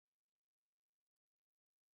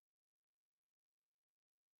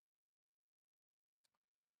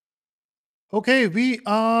Okay, we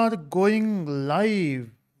are going live.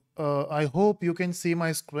 I hope you can see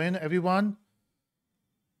my screen, everyone.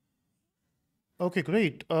 Okay,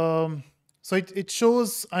 great. So it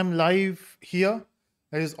shows I'm live here.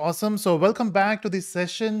 That is awesome. So welcome back to this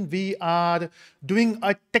session. We are doing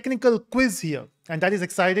a technical quiz here. And that is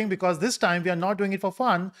exciting because this time we are not doing it for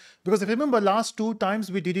fun. Because if you remember, last two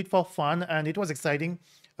times we did it for fun and it was exciting.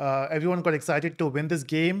 Everyone got excited to win this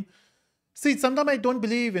game. See, sometimes I don't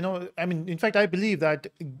believe, I mean, in fact, I believe that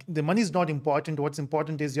the money is not important. What's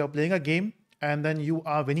important is you're playing a game and then you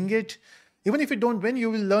are winning it. Even if you don't win, you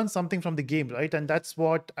will learn something from the game, right? And that's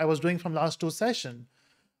what I was doing from last two sessions.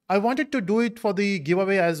 I wanted to do it for the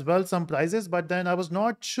giveaway as well, some prizes, but then I was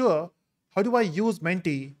not sure how do I use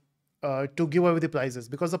Menti to give away the prizes?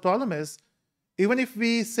 Because the problem is, even if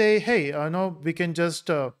we say, hey, no, we can just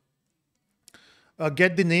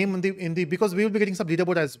get the name in the because we will be getting some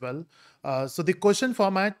leaderboard as well. So the question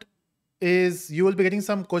format is you will be getting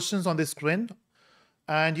some questions on the screen,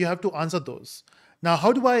 and you have to answer those. Now,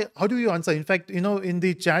 how do you answer? In fact, in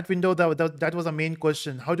the chat window that was a main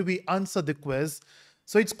question. How do we answer the quiz?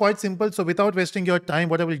 So it's quite simple. So without wasting your time,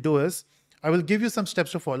 what I will do is I will give you some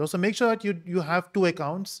steps to follow. So make sure that you have two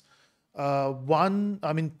accounts.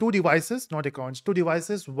 Two devices, not accounts, two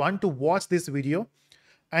devices, one to watch this video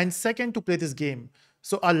and second to play this game.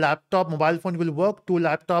 So a laptop, mobile phone will work. Two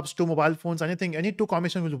laptops, two mobile phones, anything, any two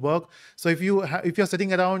combination will work. So if you're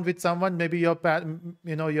sitting around with someone, maybe your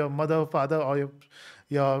mother, father, or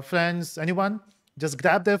your friends, anyone, just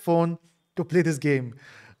grab their phone to play this game,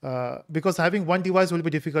 because having one device will be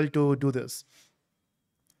difficult to do this.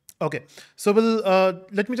 Okay, so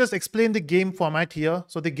let me just explain the game format here.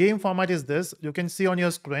 So the game format is this. You can see on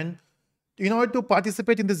your screen. In order to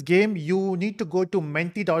participate in this game, you need to go to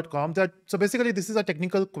menti.com. So basically, this is a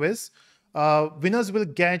technical quiz. Winners will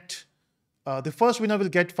get, the first winner will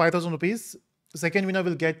get 5,000 rupees. The second winner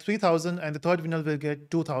will get 3,000 and the third winner will get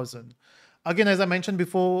 2,000. Again, as I mentioned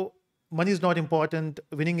before, money is not important.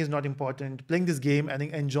 Winning is not important. Playing this game and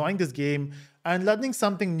enjoying this game and learning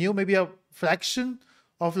something new, maybe a fraction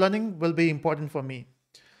of learning will be important for me.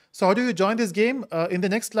 So how do you join this game? In the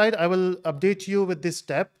next slide, I will update you with this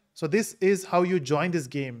step. So this is how you join this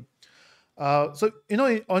game.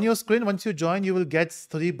 On your screen, once you join, you will get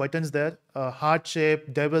three buttons there: heart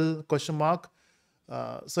shape, devil, question mark.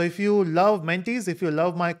 So if you love mentees, if you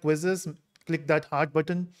love my quizzes, click that heart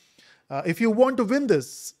button. If you want to win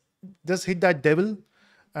this, just hit that devil.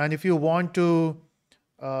 And if you want to,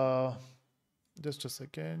 just a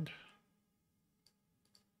second.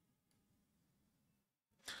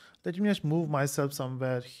 Let me just move myself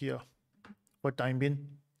somewhere here for time being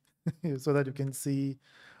so that you can see.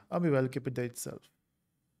 Maybe I'll keep it there itself.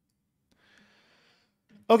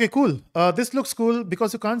 Okay, cool. This looks cool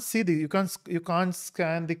because you can't scan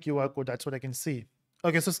the QR code. That's what I can see.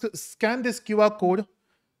 Okay, so scan this QR code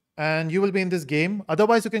and you will be in this game.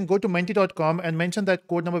 Otherwise, you can go to menti.com and mention that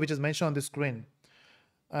code number which is mentioned on the screen.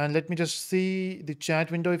 And let me just see the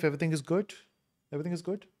chat window if everything is good. Everything is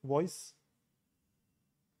good. Voice.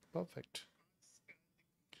 Perfect.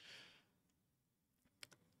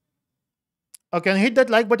 Okay, and hit that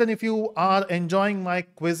like button if you are enjoying my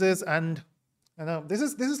quizzes, and this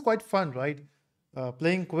is quite fun, right?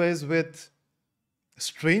 Playing quiz with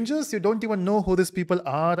strangers, you don't even know who these people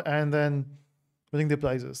are, and then winning the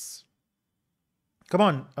prizes. Come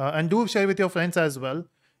on, and do share with your friends as well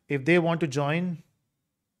if they want to join.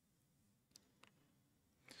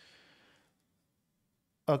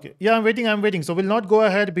 Okay, yeah, I'm waiting. I'm waiting. So we'll not go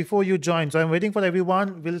ahead before you join. So I'm waiting for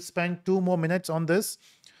everyone. We'll spend 2 more minutes on this.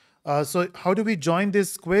 So how do we join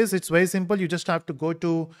this quiz? It's very simple. You just have to go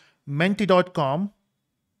to menti.com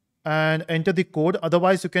and enter the code.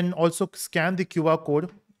 Otherwise, you can also scan the QR code,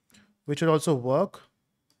 which will also work.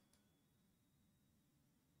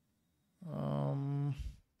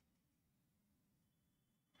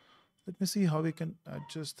 Let me see how we can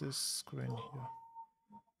adjust this screen here.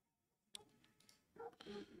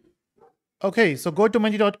 Okay, so go to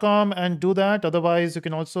menti.com and do that. Otherwise, you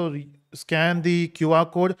can also scan the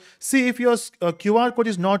QR code. See if your QR code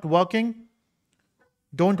is not working.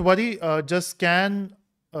 Don't worry. Just scan.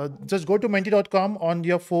 Just go to menti.com on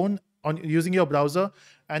your phone on using your browser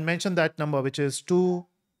and mention that number, which is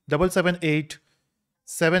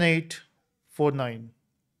 27787849.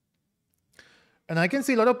 And I can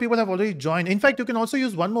see a lot of people have already joined. In fact, you can also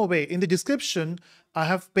use one more way. In the description, I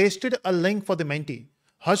have pasted a link for the Menti.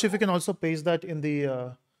 Harsh, if you can also paste that in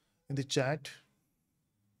the chat.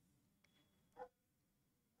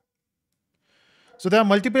 So there are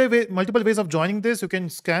multiple ways of joining this. You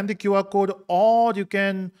can scan the QR code, or you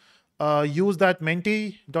can use that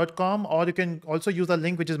menti.com, or you can also use the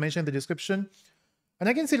link which is mentioned in the description. And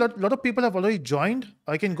I can see a lot of people have already joined.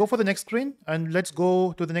 I can go for the next screen, and let's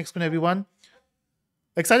go to the next screen, everyone.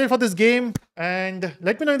 Excited for this game, and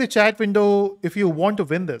let me know in the chat window if you want to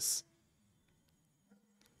win this.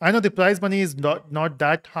 I know the prize money is not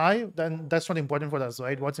that high, then that's not important for us,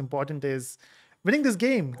 right? What's important is winning this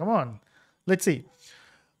game. Come on, let's see.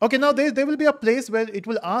 Okay, now there will be a place where it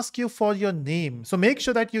will ask you for your name. So make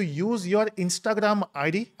sure that you use your Instagram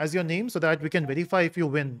ID as your name so that we can verify if you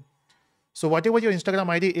win. So whatever your Instagram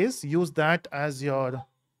ID is, use that as your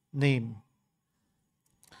name.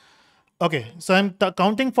 Okay, so I'm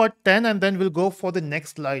counting for 10 and then we'll go for the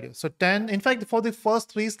next slide. So 10, in fact, for the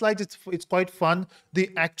first 3 slides, it's quite fun.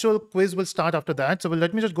 The actual quiz will start after that. So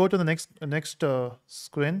let me just go to the next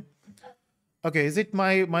screen. Okay, is it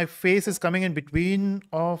my face is coming in between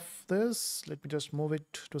of this? Let me just move it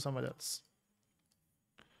to somewhere else.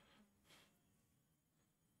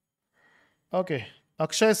 Okay,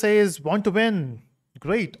 Akshay says, want to win.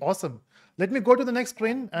 Great, awesome. Let me go to the next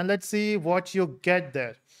screen and let's see what you get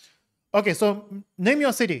there. Okay, so name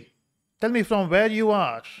your city. Tell me from where you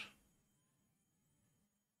are.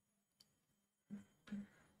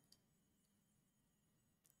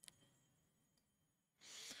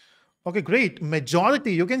 Okay, great.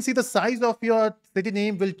 Majority, you can see the size of your city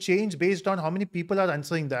name will change based on how many people are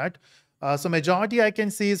answering that. So majority I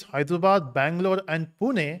can see is Hyderabad, Bangalore, and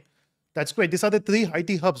Pune. That's great. These are the 3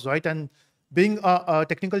 IT hubs, right? And being a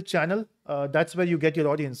technical channel, that's where you get your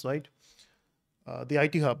audience, right? The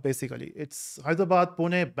IT hub, basically. It's Hyderabad,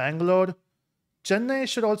 Pune, Bangalore. Chennai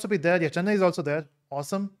should also be there. Yeah, Chennai is also there.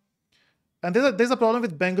 Awesome. And there's a problem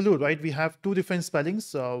with Bangalore, right? We have 2 different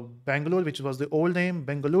spellings. Bangalore, which was the old name,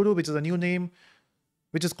 Bengaluru, which is a new name,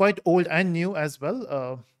 which is quite old and new as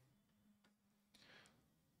well.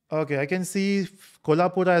 Okay, I can see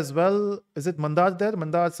Kolhapura as well. Is it Mandar there?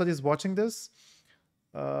 Mandar sir is watching this.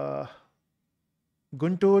 Guntur,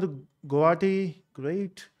 Guwahati,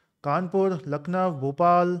 great. Kanpur, Lucknow,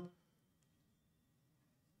 Bhopal.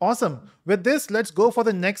 Awesome. With this, let's go for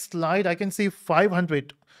the next slide. I can see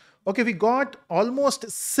 500. Okay, we got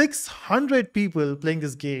almost 600 people playing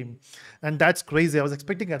this game. And that's crazy. I was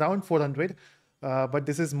expecting around 400, but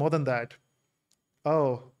this is more than that.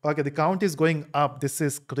 Oh, okay. The count is going up. This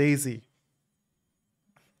is crazy.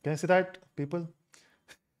 Can you see that, people?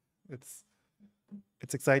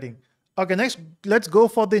 It's exciting. Okay, next, let's go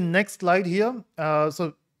for the next slide here.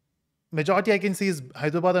 So majority I can see is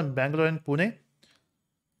Hyderabad and Bangalore and Pune.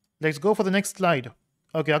 Let's go for the next slide.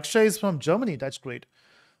 Okay, Akshay is from Germany. That's great.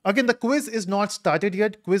 Again, the quiz is not started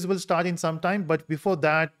yet. Quiz will start in some time, but before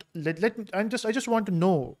that, I just want to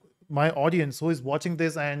know my audience who is watching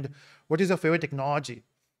this and what is your favorite technology.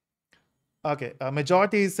 Okay,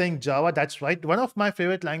 majority is saying Java. That's right. One of my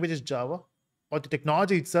favorite languages is Java, or the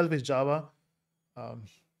technology itself is Java. Proud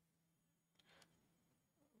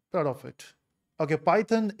of it. Okay,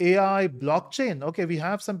 Python, AI, blockchain. Okay, we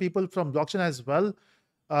have some people from blockchain as well.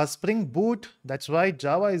 Spring Boot, that's right.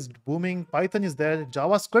 Java is booming. Python is there.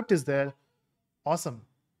 JavaScript is there. Awesome.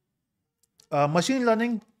 Machine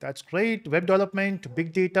learning, that's great. Web development,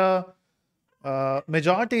 big data.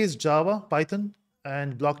 Majority is Java, Python,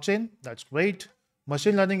 and blockchain. That's great.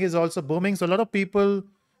 Machine learning is also booming. So a lot of people,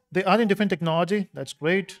 they are in different technology. That's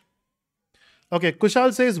great. Okay,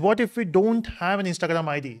 Kushal says, what if we don't have an Instagram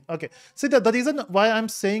ID? Okay, see the reason why I'm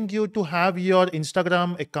saying you to have your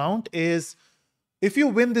Instagram account is if you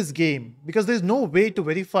win this game, because there's no way to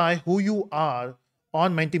verify who you are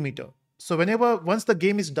on Mentimeter. So once the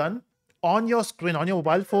game is done, on your screen, on your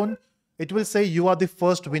mobile phone, it will say you are the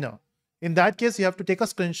first winner. In that case, you have to take a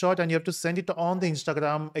screenshot and you have to send it on the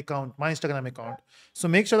Instagram account, my Instagram account. So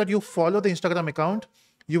make sure that you follow the Instagram account.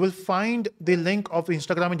 You will find the link of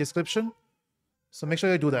Instagram in description. So make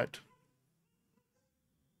sure you do that.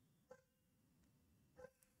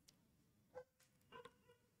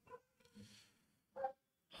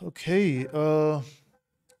 Okay.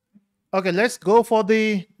 Okay, let's go for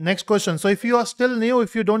the next question. So if you are still new,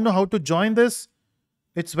 if you don't know how to join this,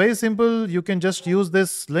 it's very simple. You can just use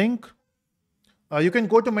this link. You can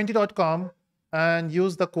go to menti.com and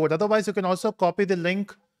use the code. Otherwise, you can also copy the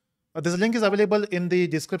link. This link is available in the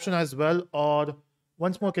description as well. Or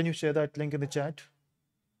once more, can you share that link in the chat?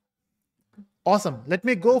 Awesome. Let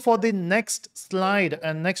me go for the next slide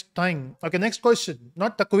and next time. Okay, next question.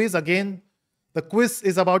 Not the quiz again. The quiz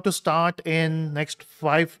is about to start in next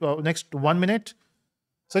 1 minute.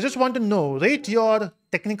 So I just want to know, rate your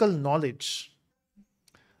technical knowledge.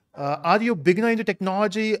 Are you beginner into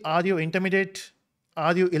technology? Are you intermediate?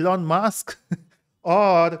 Are you Elon Musk?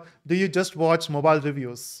 Or do you just watch mobile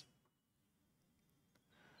reviews?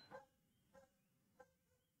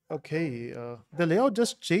 Okay, the layout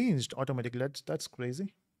just changed automatically. That's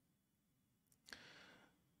crazy.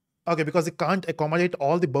 Okay, because it can't accommodate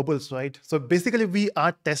all the bubbles, right? So basically, we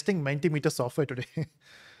are testing Mentimeter software today.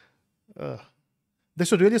 uh, they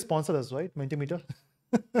should really sponsor us, right? Mentimeter.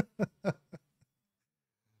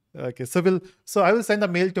 Okay, so I will send a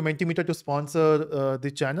mail to Mentimeter to sponsor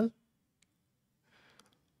the channel.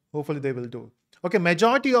 Hopefully they will do. Okay,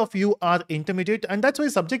 majority of you are intermediate, and that's very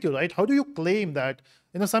subjective, right? How do you claim that?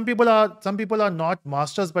 Some people are not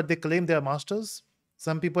masters, but they claim they are masters.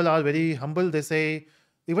 Some people are very humble. They say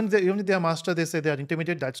even if they are master, they say they are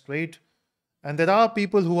intermediate. That's great. And there are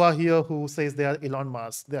people who are here who says they are Elon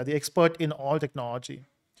Musk. They are the expert in all technology.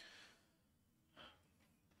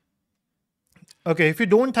 Okay, if you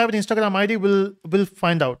don't have an Instagram ID, we'll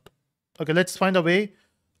find out. Okay, let's find a way.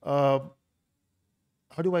 Uh,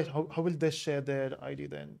 how will they share their ID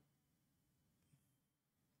then?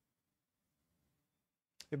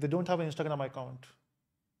 If they don't have an Instagram account.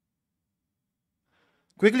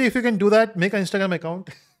 Quickly, if you can do that, make an Instagram account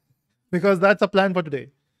because that's a plan for today.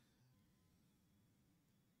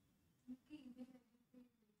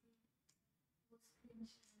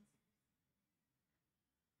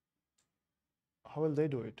 How will they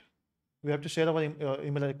do it? We have to share our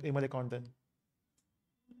email account then.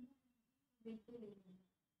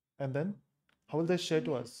 And then how will they share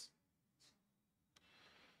to us?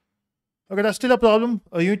 Okay, that's still a problem.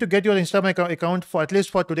 You need to get your Instagram account for at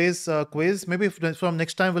least for today's quiz. Maybe from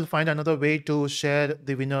next time we'll find another way to share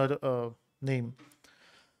the winner name.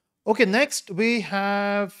 Okay, next we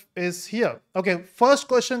have is here. Okay, first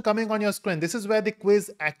question coming on your screen. This is where the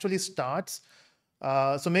quiz actually starts.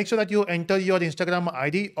 So make sure that you enter your Instagram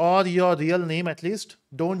ID or your real name at least.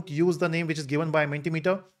 Don't use the name which is given by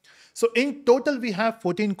Mentimeter. So in total, we have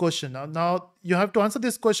 14 questions. Now you have to answer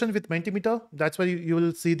this question with Mentimeter. That's where you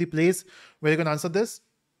will see the place where you can answer this.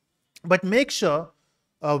 But make sure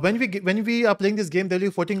when we are playing this game, there will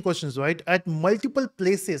be 14 questions, right? At multiple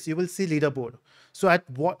places, you will see leaderboard. So at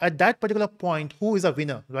that particular point, who is a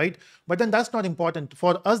winner, right? But then that's not important.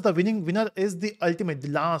 For us, the winner is the ultimate,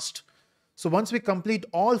 the last. So once we complete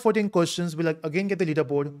all 14 questions, we'll again get the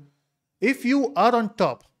leaderboard. If you are on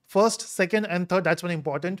top, first, second, and third, that's very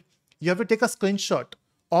important. You have to take a screenshot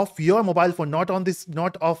of your mobile phone, not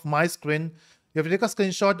of my screen. You have to take a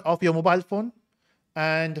screenshot of your mobile phone,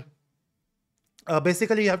 and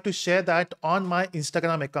basically you have to share that on my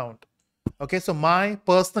Instagram account. Okay, so my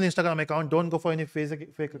personal Instagram account. Don't go for any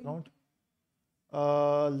fake account.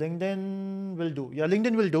 LinkedIn will do. Yeah,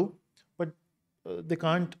 LinkedIn will do, but they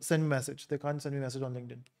can't send me message. They can't send me message on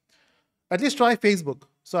LinkedIn. At least try Facebook.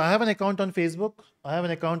 So I have an account on Facebook. I have an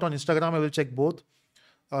account on Instagram. I will check both.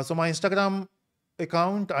 So my Instagram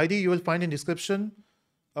account ID you will find in description.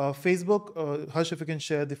 Facebook, Harsh, if you can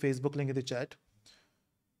share the Facebook link in the chat.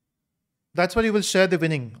 That's where you will share the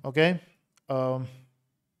winning. Okay.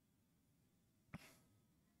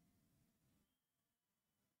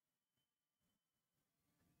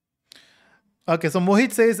 Okay, so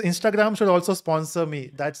Mohit says Instagram should also sponsor me.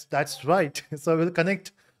 That's right. So we'll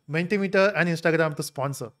connect Mentimeter and Instagram to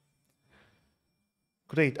sponsor.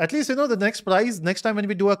 Great. At least you know the next prize. Next time when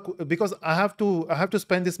we do because I have to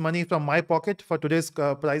spend this money from my pocket for today's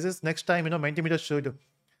prizes. Next time Mentimeter should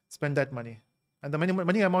spend that money, and the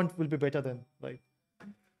money amount will be better then, right?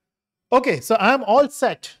 Okay, so I'm all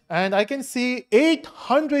set, and I can see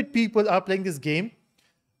 800 people are playing this game,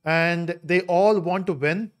 and they all want to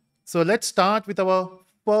win. So let's start with our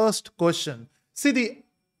first question. See,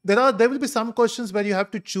 there will be some questions where you have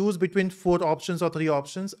to choose between 4 options or 3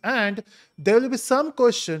 options, and there will be some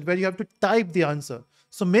question where you have to type the answer.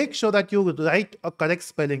 So make sure that you write a correct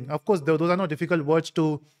spelling. Of course, those are not difficult words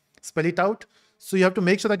to spell it out. So you have to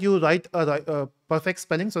make sure that you write a perfect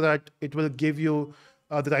spelling so that it will give you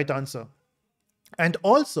the right answer. And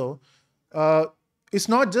also, it's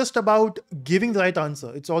not just about giving the right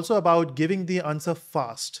answer. It's also about giving the answer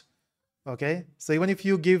fast. Okay, so even if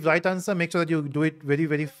you give right answer, make sure that you do it very,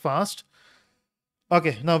 very fast.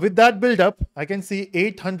 Okay, now with that build up, I can see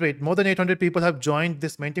more than 800 people have joined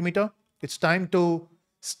this Mentimeter. It's time to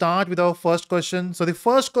start with our first question. So the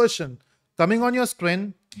first question coming on your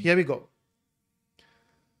screen, here we go.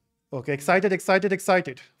 Okay, excited.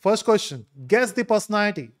 First question, guess the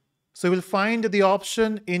personality. So you will find the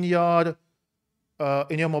option in your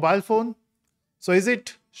mobile phone. So is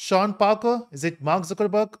it Sean Parker? Is it Mark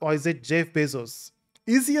Zuckerberg? Or is it Jeff Bezos?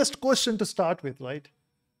 Easiest question to start with, right?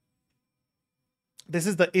 This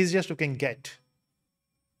is the easiest you can get.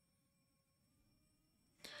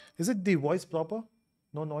 Is it the voice proper?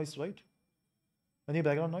 No noise, right? Any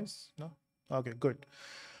background noise? No? Okay, good.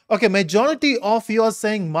 Okay, majority of you are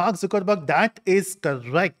saying Mark Zuckerberg. That is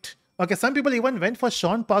correct. Okay, some people even went for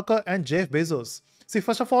Sean Parker and Jeff Bezos. See,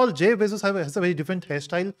 first of all, Jeff Bezos has a very different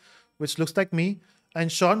hairstyle, which looks like me,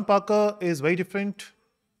 and Sean Parker is very different,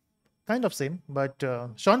 kind of same. But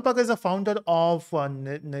Sean Parker is a founder of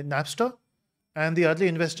Napster and the early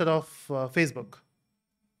investor of Facebook.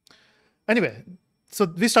 Anyway, so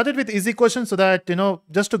we started with easy questions so that,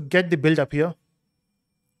 just to get the build up here.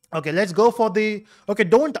 Okay, let's go for the, okay,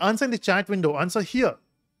 don't answer in the chat window, answer here.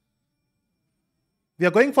 We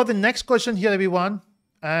are going for the next question here, everyone.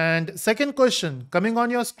 And second question coming on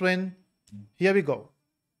your screen. Here we go.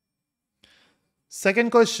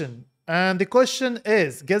 Second question. And the question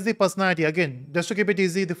is, guess the personality. Again, just to keep it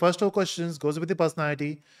easy, the first two questions goes with the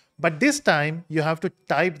personality. But this time, you have to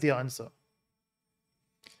type the answer.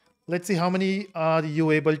 Let's see how many are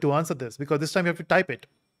you able to answer this, because this time you have to type it.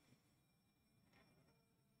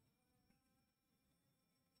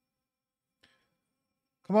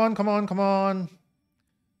 Come on, come on, come on.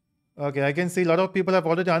 Okay, I can see a lot of people have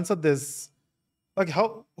already answered this. Okay,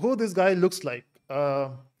 who this guy looks like.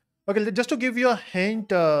 Okay, just to give you a hint,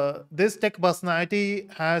 this tech personality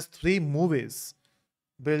has 3 movies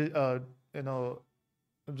released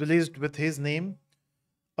with his name.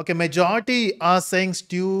 Okay, majority are saying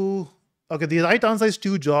Stu. Okay, the right answer is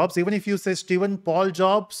Stu Jobs. Even if you say Stephen Paul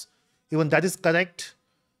Jobs, even that is correct.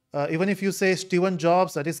 Even if you say Steven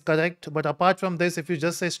Jobs, that is correct. But apart from this, if you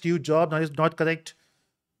just say Stu Jobs, that is not correct.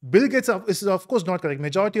 Bill Gates is of course not correct.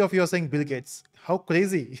 Majority of you are saying Bill Gates. How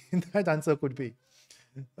crazy that answer could be.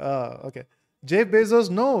 Okay. Jeff Bezos,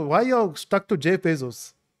 no. Why you're stuck to Jeff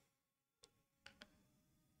Bezos?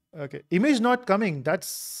 Okay. Image not coming.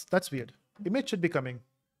 That's weird. Image should be coming.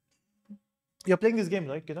 You're playing this game,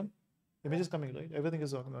 right, Kiran? Image is coming, right? Everything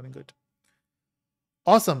is running good.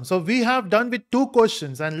 Awesome. So we have done with 2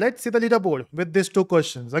 questions, and let's see the leaderboard with these 2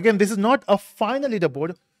 questions. Again, this is not a final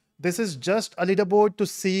leaderboard. This is just a leaderboard to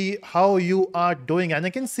see how you are doing. And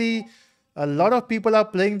I can see a lot of people are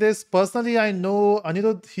playing this. Personally, I know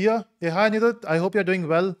Anirudh here. Hey, hi, Anirudh. I hope you're doing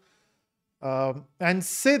well. And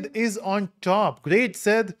Sid is on top. Great,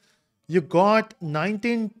 Sid. You got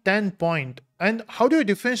 1910 point. And how do you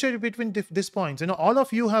differentiate between these points? All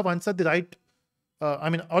of you have answered the right.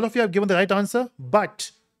 All of you have given the right answer,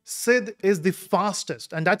 but Sid is the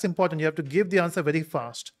fastest. And that's important. You have to give the answer very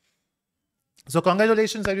fast. So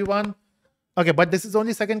congratulations, everyone. Okay, but this is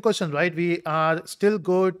only second question, right? We are still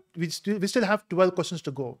good. We still have 12 questions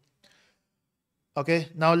to go. Okay,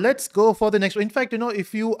 now let's go for the next. In fact,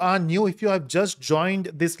 if you are new, if you have just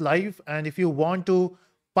joined this live, and if you want to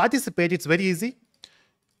participate, it's very easy.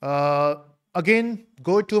 Again,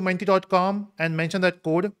 go to menti.com and mention that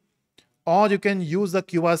code, or you can use the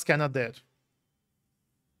QR scanner there.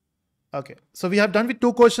 Okay, so we have done with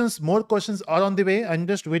 2 questions. More questions are on the way. I'm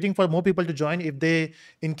just waiting for more people to join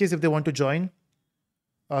in case if they want to join.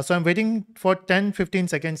 So I'm waiting for 10-15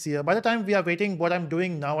 seconds here. By the time we are waiting, what I'm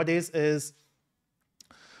doing nowadays is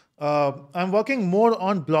I'm working more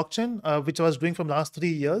on blockchain, which I was doing from last 3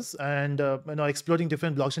 years, and exploring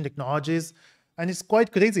different blockchain technologies. And it's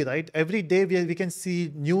quite crazy, right? Every day we can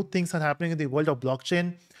see new things are happening in the world of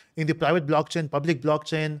blockchain, in the private blockchain, public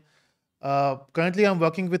blockchain. Currently, I'm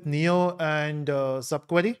working with Neo and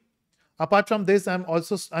Subquery. Apart from this, I'm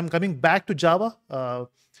coming back to Java.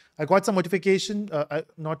 I got some motivation, I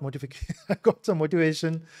got some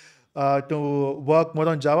motivation to work more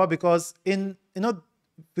on Java, because with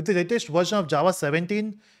the latest version of Java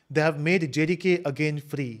 17, they have made JDK again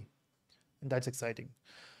free, and that's exciting.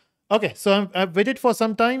 Okay, so I've waited for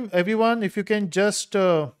some time. Everyone, if you can just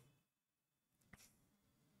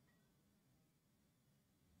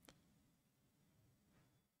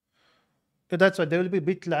that's right. There will be a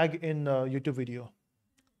bit lag in YouTube video,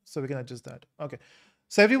 so we can adjust that. Okay.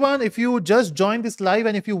 So everyone, if you just joined this live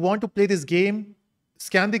and if you want to play this game,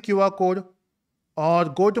 scan the QR code or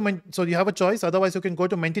go to so you have a choice. Otherwise, you can go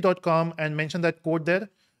to menti.com and mention that code there,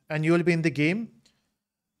 and you will be in the game.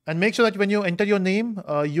 And make sure that when you enter your name,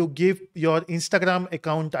 you give your Instagram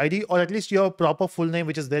account ID, or at least your proper full name,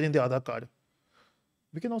 which is there in the Aadhaar card.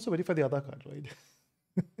 We can also verify the Aadhaar card,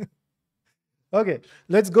 right? Okay,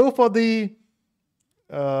 let's go for the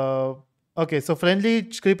okay, so Friendly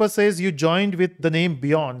Creeper says you joined with the name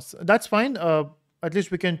Beyonds. That's fine. At least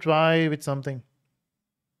we can try with something.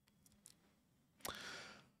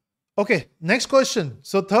 Okay, next question.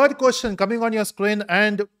 So third question coming on your screen,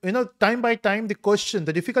 and time by time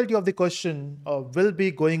the difficulty of the question will be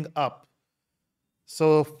going up.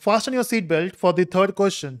 So fasten your seatbelt for the third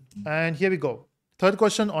question, and here we go. Third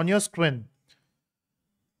question on your screen.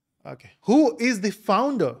 Okay, who is the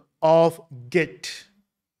founder of Git?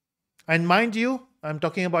 And mind you, I'm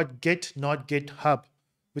talking about Git, not GitHub,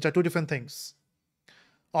 which are two different things.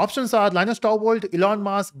 Options are Linus Torvald, Elon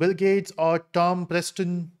Musk, Bill Gates, or Tom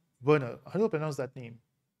Preston Werner. How do I pronounce that name?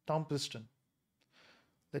 Tom Preston.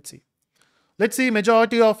 Let's see. Let's see,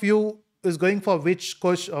 majority of you is going for which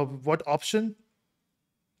question, what option?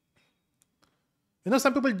 You know,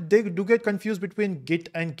 some people, they do get confused between Git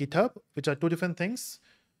and GitHub, which are two different things.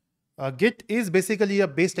 Git is basically a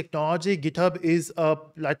base technology. GitHub is a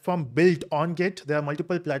platform built on Git. There are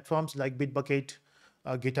multiple platforms like Bitbucket,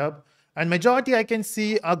 GitHub. And majority I can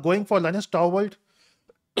see are going for Linus Torvald.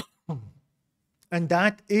 And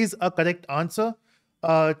that is a correct answer.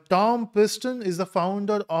 Tom Preston is the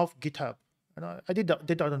founder of GitHub. And I did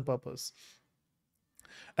that on purpose.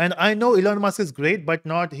 And I know Elon Musk is great, but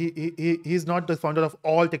not he's not the founder of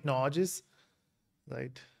all technologies,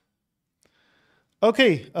 right?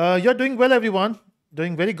 Okay, you're doing well, everyone.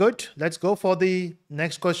 Doing very good. Let's go for the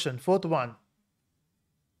next question, fourth one.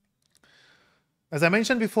 As I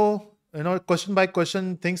mentioned before, you know, question by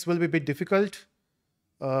question, things will be a bit difficult.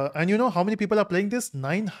 And you know how many people are playing this?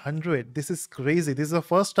 900. This is crazy. This is the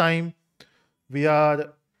first time we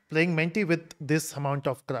are playing Menti with this amount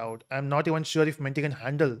of crowd. I'm not even sure if Menti can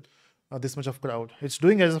handle this much of crowd. It's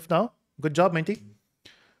doing as of now. Good job, Menti.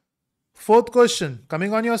 Fourth question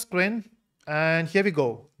coming on your screen. And here we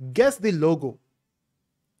go. Guess the logo.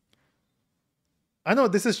 I know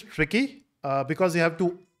this is tricky because you have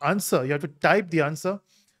to answer. You have to type the answer.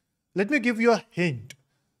 Let me give you a hint.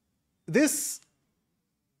 This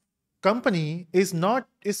company is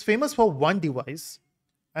famous for one device,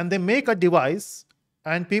 and they make a device,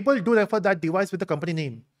 and people do refer that device with the company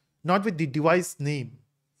name, not with the device name.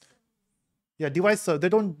 Yeah, device. They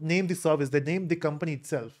don't name the service. They name the company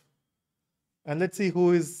itself. And let's see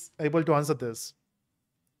who is able to answer this.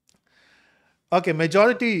 Okay,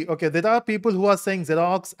 majority. Okay, there are people who are saying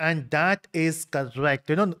Xerox, and that is correct.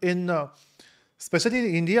 You know, especially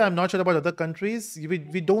in India, I'm not sure about other countries.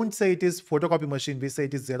 We don't say it is photocopy machine. We say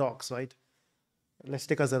it is Xerox, right? Let's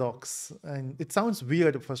take a Xerox. And it sounds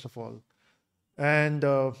weird, first of all. And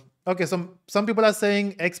okay, some people are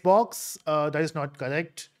saying Xbox. That is not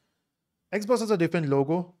correct. Xbox has a different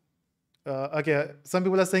logo. Okay, some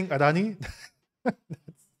people are saying Adani.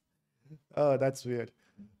 Oh, that's weird.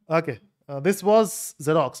 Okay, this was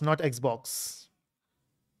Xerox, not Xbox.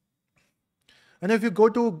 And if you go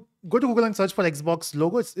to Google and search for Xbox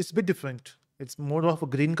logo, it's a bit different. It's more of a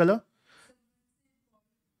green color.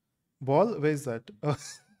 Ball, where is that?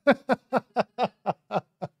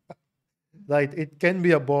 Right, it can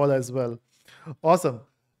be a ball as well. Awesome.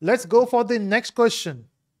 Let's go for the next question.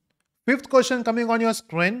 Fifth question coming on your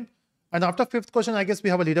screen. And after fifth question, I guess we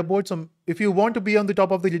have a leaderboard. So if you want to be on the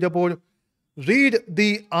top of the leaderboard, read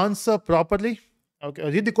the answer properly.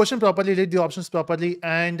 Okay, read the question properly, read the options properly,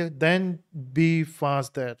 and then be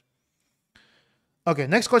fast there. Okay,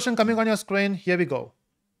 next question coming on your screen. Here we go.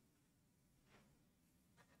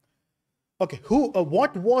 Okay,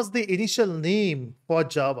 what was the initial name for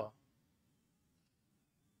Java?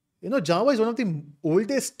 You know, Java is one of the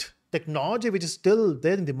oldest technology which is still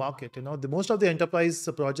there in the market. You know, most of the enterprise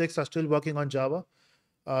projects are still working on Java.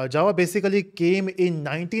 Java basically came in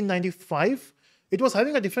 1995. It was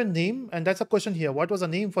having a different name, and that's a question here. What was the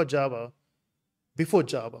name for Java before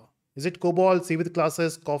Java? Is it COBOL, C with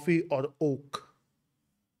classes, Coffee, or Oak?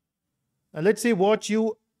 And let's see what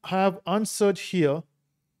you have answered here.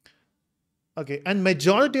 Okay, and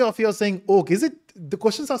majority of you are saying Oak. Is it, the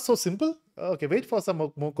questions are so simple? Okay, wait for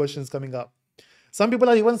some more questions coming up. Some people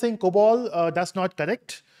are even saying COBOL. That's not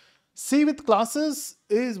correct. C with classes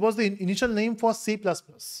was the initial name for C++.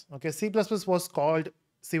 Okay, C++ was called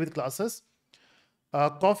C with classes.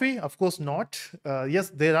 Coffee, of course not. Yes,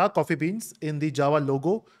 there are coffee beans in the Java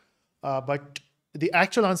logo, but the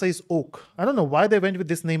actual answer is Oak. I don't know why they went with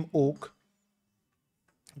this name Oak.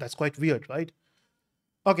 That's quite weird, right?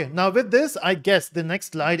 Okay, now with this, I guess the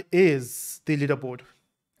next slide is the leaderboard.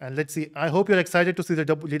 And let's see, I hope you're excited to see the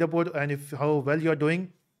leaderboard and how well you're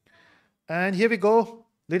doing. And here we go,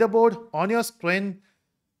 leaderboard on your screen.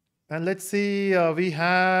 And let's see, we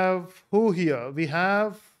have who here? We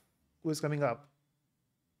have, who is coming up?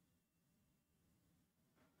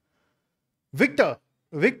 Victor.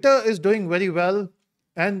 Victor is doing very well.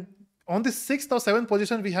 And on the 6th or 7th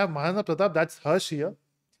position, we have Mahana Pratap. That's Harsh here.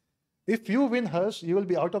 If you win, Harsh, you will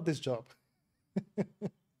be out of this job.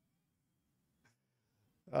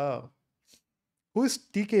 Who is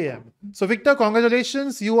TKM? So Victor,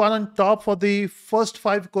 congratulations. You are on top for the first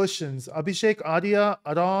 5 questions. Abhishek, Arya,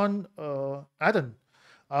 Aron, Adam,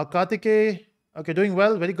 Kartike. Okay, doing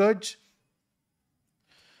well. Very good.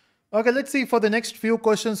 Okay, let's see for the next few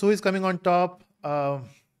questions who is coming on top.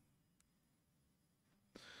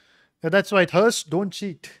 Yeah, that's right. Hirsch, don't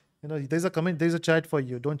cheat. There's a comment, there's a chat for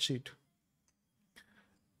you. Don't cheat.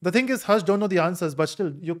 The thing is, Hirsch don't know the answers, but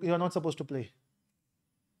still, you're not supposed to play.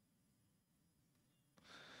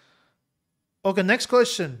 Okay, next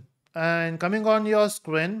question. And coming on your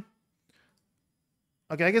screen,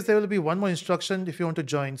 okay, I guess there will be one more instruction if you want to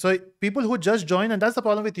join. So people who just join, and that's the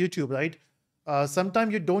problem with YouTube, right?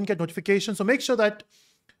 Sometimes you don't get notifications. So make sure that,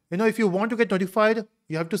 if you want to get notified,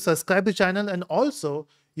 you have to subscribe the channel, and also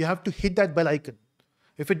you have to hit that bell icon.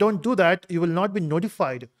 If you don't do that, you will not be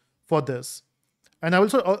notified for this. And I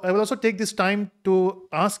will also take this time to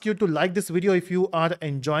ask you to like this video if you are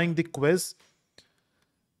enjoying the quiz.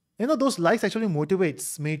 Those likes actually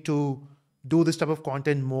motivates me to do this type of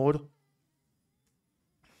content more.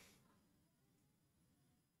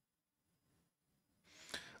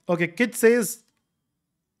 Okay, Kid says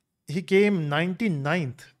he came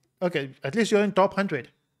 99th. Okay, at least you're in top 100.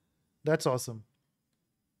 That's awesome.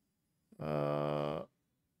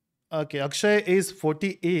 Okay, Akshay is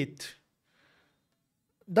 48.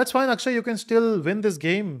 That's fine, Akshay. You can still win this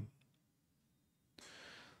game.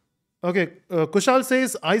 Okay, Kushal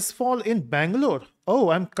says icefall in Bangalore. Oh,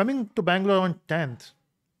 I'm coming to Bangalore on 10th.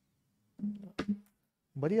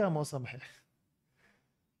 Badhiya mausam hai.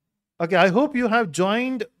 Okay, I hope you have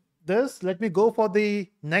joined this. Let me go for the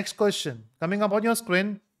next question. Coming up on your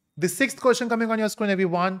screen. The sixth question coming on your screen,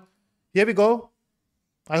 everyone. Here we go.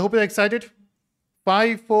 I hope you're excited.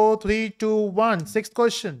 5, 4, 3, 2, 1. Sixth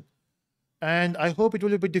question. And I hope it will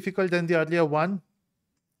be a bit difficult than the earlier one.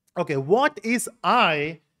 Okay, what is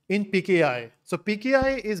I in PKI? So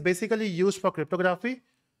PKI is basically used for cryptography.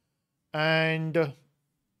 And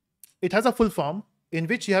it has a full form in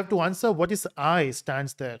which you have to answer what is I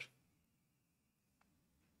stands there.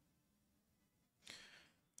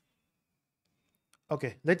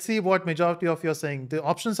 Okay, let's see what majority of you are saying. The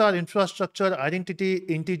options are infrastructure, identity,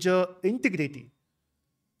 integer, integrity.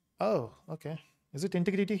 Oh, okay. Is it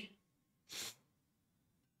integrity?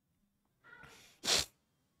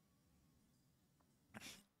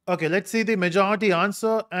 Okay, let's see the majority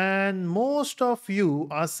answer. And most of you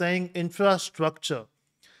are saying infrastructure.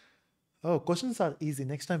 Oh, questions are easy.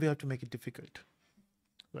 Next time we have to make it difficult.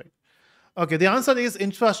 Right. Okay, the answer is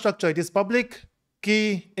infrastructure. It is public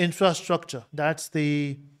key infrastructure. That's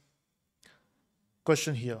the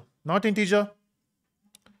question here. Not integer.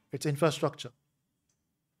 It's infrastructure.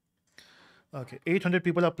 Okay, 800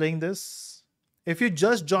 people are playing this. If you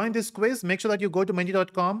just joined this quiz, make sure that you go to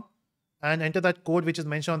menti.com and enter that code which is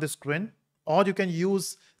mentioned on the screen, or you can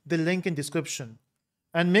use the link in description.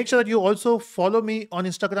 And make sure that you also follow me on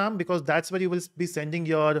Instagram, because that's where you will be sending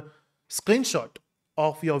your screenshot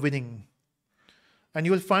of your winning. And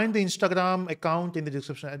you will find the Instagram account in the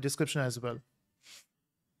description as well.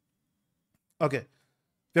 Okay,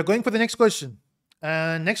 we are going for the next question.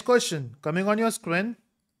 And next question coming on your screen.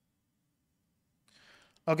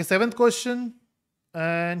 Okay, seventh question.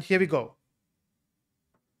 And here we go.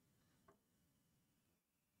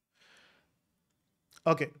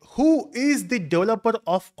 Okay, who is the developer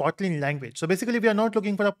of Kotlin language? So basically, we are not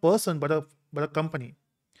looking for a person, but a company.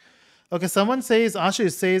 Okay, someone says,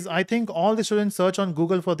 Ashish says, I think all the students search on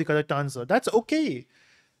Google for the correct answer. That's okay.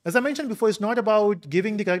 As I mentioned before, it's not about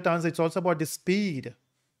giving the correct answer. It's also about the speed.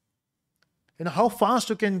 How fast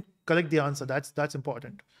you can collect the answer. That's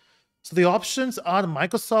important. So the options are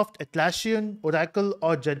Microsoft, Atlassian, Oracle,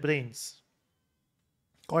 or JetBrains.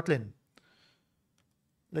 Kotlin.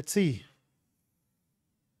 Let's see.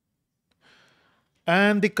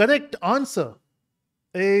 And the correct answer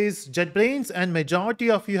is JetBrains, and majority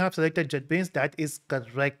of you have selected JetBrains. That is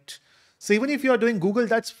correct. So even if you are doing Google,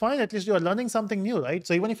 that's fine. At least you are learning something new, right?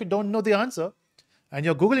 So even if you don't know the answer and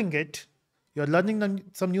you're Googling it, you're learning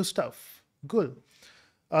some new stuff. Good.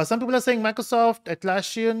 Some people are saying Microsoft,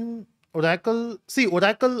 Atlassian, Oracle. See,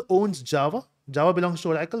 Oracle owns Java. Java belongs to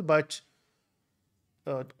Oracle, but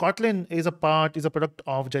Kotlin is a product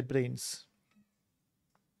of JetBrains.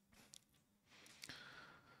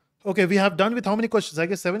 Okay, we have done with how many questions? I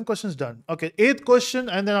guess 7 questions done. Okay, 8th question,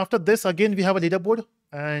 and then after this, again, we have a leaderboard.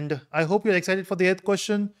 And I hope you're excited for the 8th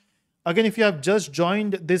question. Again, if you have just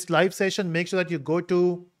joined this live session, make sure that you go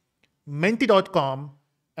to menti.com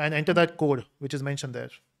and enter that code, which is mentioned there.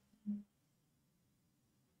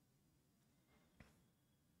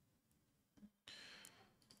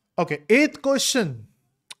 Okay, 8th question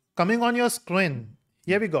coming on your screen.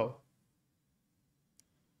 Here we go.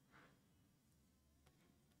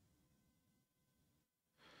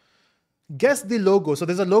 Guess the logo. So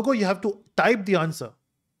there's a logo, you have to type the answer.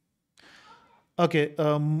 Okay.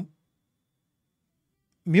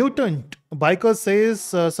 Mutant Biker says,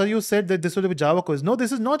 sir, you said that this will be Java quiz. No,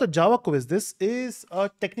 this is not a Java quiz. This is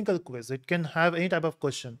a technical quiz. It can have any type of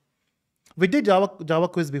question. We did Java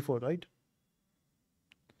quiz before, right?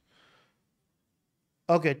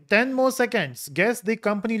 Okay, 10 more seconds. Guess the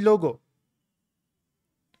company logo.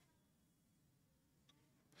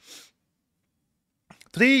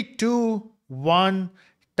 3, 2, 1,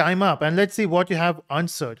 time up. And let's see what you have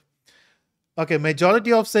answered. Okay,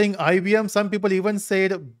 majority of saying IBM. Some people even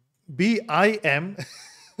said BIM.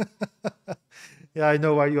 Yeah, I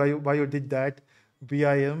know why you did that.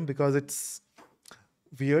 BIM, because it's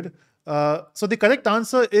weird. So the correct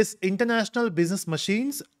answer is International Business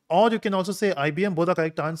Machines, or you can also say IBM. Both are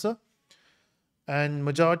correct answer. And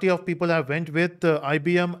majority of people have went with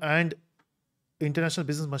IBM and International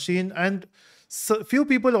Business Machine. And so few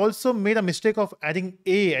people also made a mistake of adding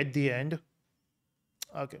A at the end.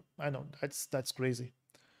 Okay, I know that's crazy.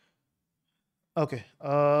 Okay,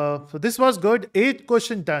 so this was good. 8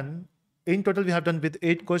 question done. In total, we have done with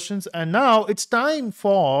 8 questions, and now it's time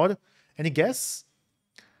for any guess?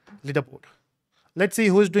 Leaderboard. Let's see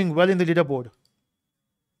who's doing well in the leaderboard.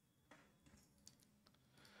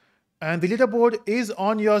 And the leaderboard is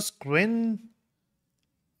on your screen.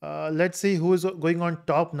 Let's see who is going on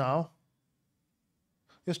top now.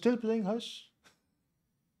 You're still playing, Harsh?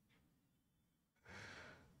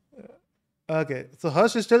 Okay, so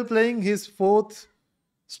Harsh is still playing his 4th.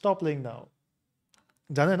 Stop playing now.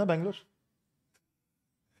 Jana hai na Bangalore?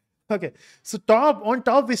 Okay, so on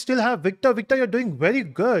top we still have Victor. Victor, you're doing very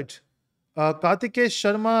good. Kartikesh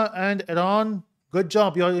Sharma and Aaron, good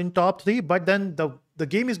job. You're in top 3, but then the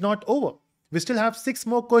game is not over. We still have 6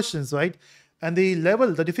 more questions, right? And the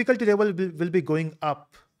difficulty level will be going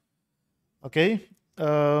up. Okay.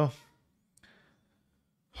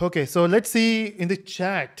 Okay, so let's see in the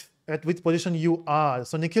chat at which position you are.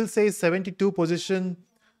 So Nikhil says 72 position.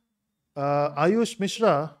 Ayush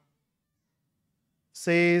Mishra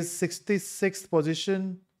says 66th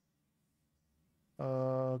position.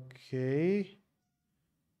 Okay.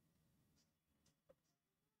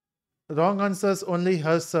 Wrong answers only,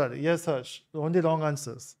 Harsh sir. Yes, Harsh. Only wrong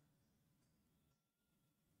answers.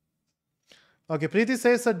 Okay, Preeti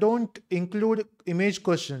says don't include image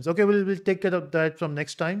questions. Okay, we'll take care of that from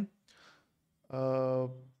next time.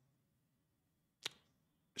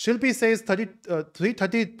 Shilpi says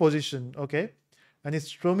 330th position. Okay. And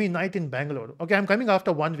it's Romy night in Bangalore. Okay, I'm coming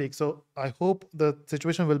after 1 week, so I hope the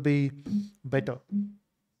situation will be better.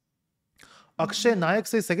 Akshay Nayak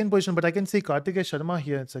says 2nd position, but I can see Kartikeya Sharma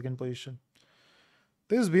here in 2nd position.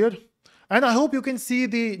 This is weird. And I hope you can see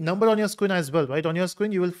the number on your screen as well, right? On your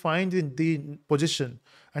screen, you will find the position.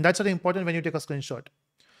 And that's very important when you take a screenshot.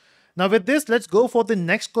 Now with this, let's go for the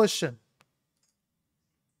next question.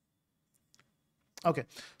 Okay,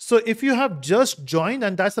 so if you have just joined,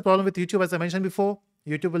 and that's the problem with YouTube, as I mentioned before,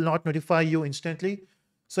 YouTube will not notify you instantly.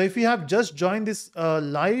 So if you have just joined this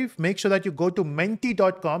live, make sure that you go to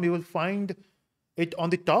menti.com. You will find it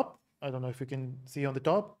on the top. I don't know if you can see on the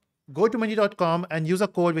top. Go to menti.com and use a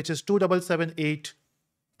code which is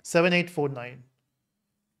 27787849.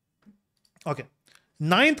 Okay,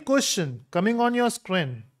 9th question coming on your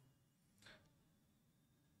screen.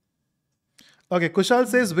 Okay, Kushal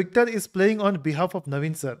says Victor is playing on behalf of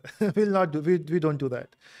Naveen sir. We don't do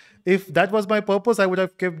that. If that was my purpose, I would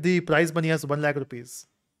have kept the prize money as 1 lakh rupees.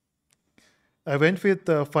 I went with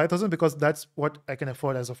 5,000 because that's what I can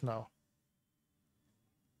afford as of now.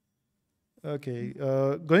 Okay,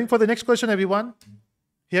 going for the next question, everyone.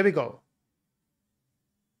 Here we go.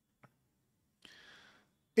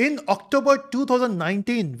 In October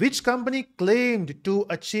 2019, which company claimed to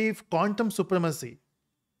achieve quantum supremacy?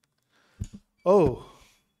 Oh,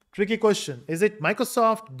 tricky question. Is it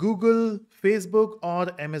Microsoft, Google, Facebook,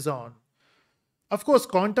 or Amazon? Of course,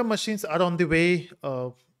 quantum machines are on the way,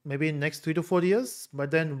 maybe in next 3 to 4 years.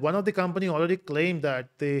 But then one of the company already claimed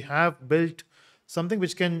that they have built something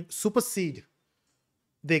which can supersede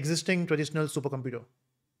the existing traditional supercomputer.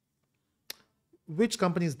 Which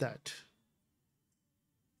company is that?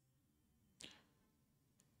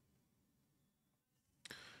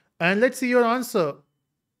 And let's see your answer.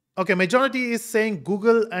 Okay, majority is saying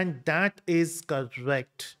Google, and that is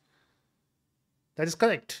correct. That is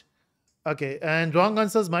correct. Okay, and wrong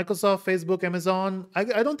answers, Microsoft, Facebook, Amazon. I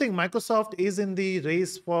don't think Microsoft is in the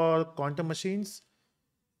race for quantum machines.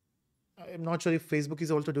 I'm not sure if Facebook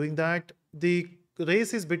is also doing that. The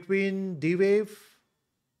race is between D-Wave,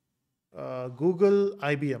 Google,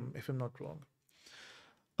 IBM, if I'm not wrong.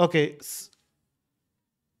 Okay.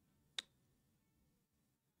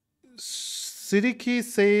 Siriki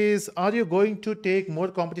says, are you going to take more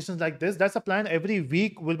competitions like this? That's a plan. Every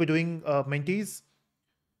week we'll be doing mentees.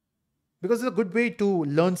 Because it's a good way to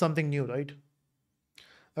learn something new, right?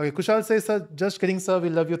 Okay, Kushal says, sir, just kidding, sir, we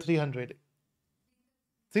love you 300.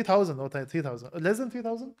 3,000, oh, 3,000. Less than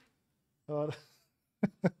 3,000? Or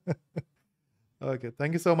okay,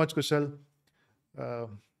 thank you so much, Kushal.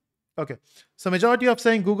 Um, okay, so majority of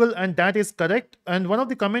saying Google, and that is correct. And one of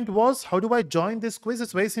the comment was, how do I join this quiz?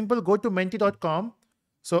 It's very simple. Go to menti.com.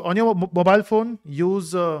 So on your mobile phone,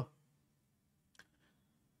 use your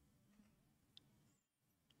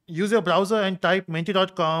browser and type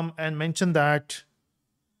menti.com and mention that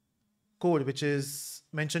code which is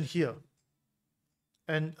mentioned here.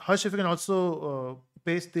 And Harsh, if you can also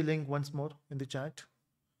paste the link once more in the chat.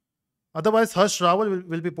 Otherwise, Harsh Rawal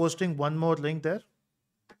will be posting one more link there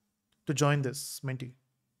to join this Menti.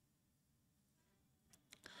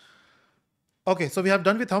 Okay, so we have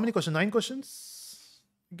done with how many questions? 9 questions?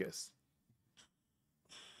 I guess.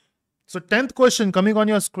 So 10th question coming on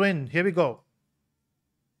your screen. Here we go.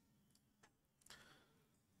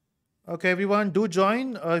 Okay, everyone, do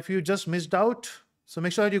join if you just missed out. So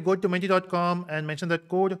make sure you go to menti.com and mention that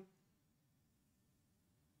code.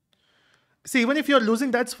 See, even if you're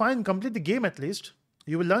losing, that's fine. Complete the game at least.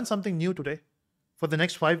 You will learn something new today for the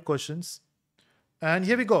next 5 questions. And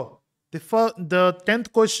here we go. The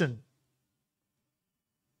 10th question.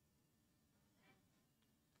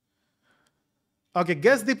 Okay,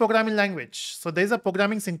 guess the programming language. So there's a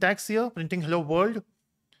programming syntax here, printing hello world.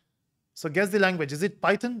 So guess the language. Is it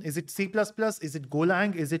Python? Is it C++? Is it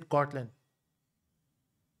Golang? Is it Kotlin?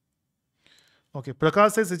 Okay,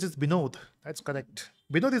 Prakash says it is Binod. That's correct.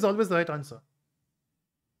 Binod is always the right answer.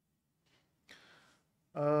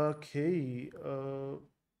 Okay.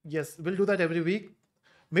 Yes, we'll do that every week.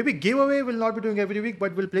 Maybe giveaway we'll not be doing every week,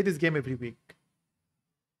 but we'll play this game every week.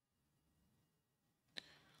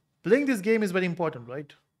 Playing this game is very important,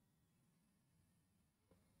 right?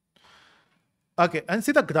 Okay, and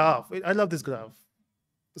see the graph. I love this graph.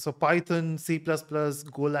 So Python, C++,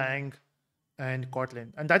 Golang, and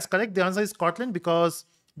Kotlin. And that's correct. The answer is Kotlin because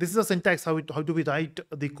this is a syntax. How do we write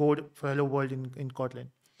the code for hello world in Kotlin?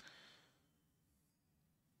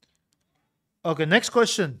 Okay, next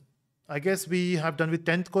question. I guess we have done with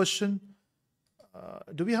 10th question.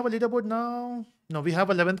 Do we have a leaderboard now? No, we have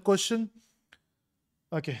 11th question.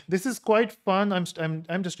 Okay, this is quite fun.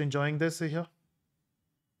 I'm just enjoying this here.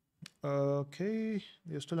 Okay,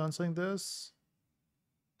 you're still answering this.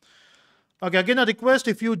 Okay, again, a request,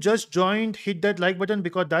 if you just joined, hit that like button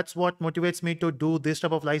because that's what motivates me to do this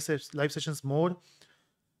type of live sessions more.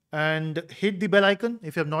 And hit the bell icon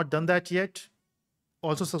if you have not done that yet.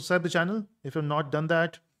 Also subscribe to the channel if you have not done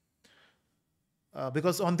that.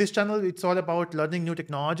 Because on this channel, it's all about learning new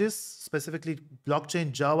technologies, specifically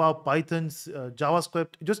blockchain, Java, Python,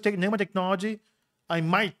 JavaScript. Just name a technology. I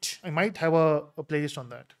might have a playlist on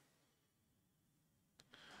that.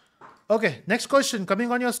 Okay, next question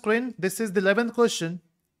coming on your screen. This is the 11th question.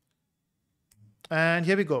 And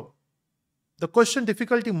here we go. The question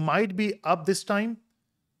difficulty might be up this time.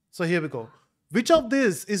 So here we go. Which of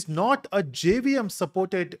these is not a JVM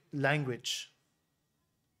supported language?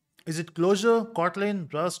 Is it Clojure,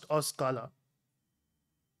 Kotlin, Rust, or Scala?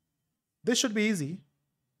 This should be easy.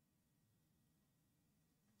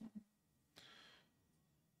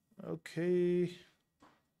 Okay.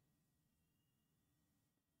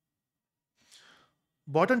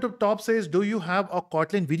 Bottom to top says, do you have a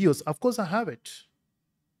Kotlin videos? Of course I have it.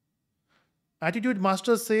 Attitude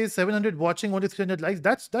Master says 700 watching, only 300 likes.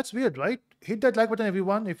 That's weird, right? Hit that like button,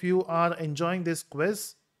 everyone, if you are enjoying this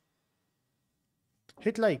quiz.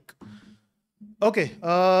 Hit like. Okay,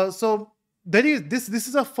 so there is this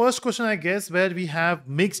is a first question, I guess, where we have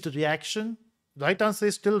mixed reaction. Right answer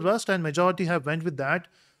is still Rust, and majority have went with that.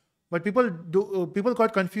 But people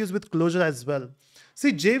got confused with Clojure as well.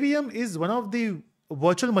 See, JVM is one of the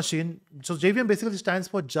virtual machine. So JVM basically stands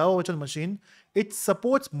for Java Virtual Machine. It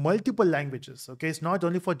supports multiple languages. Okay, it's not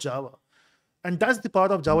only for Java, and that's the part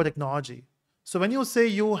of Java technology. So when you say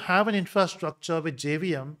you have an infrastructure with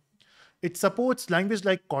JVM, it supports language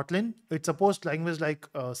like Kotlin. It supports language like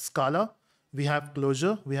Scala. We have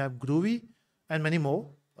Clojure. We have Groovy, and many more.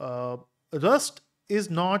 Rust is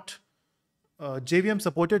not JVM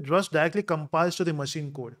supported. Rust directly compiles to the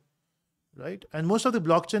machine code, right? And most of the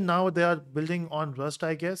blockchain now, they are building on Rust,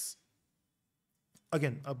 I guess.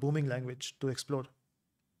 Again, a booming language to explore.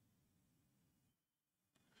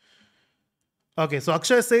 Okay, so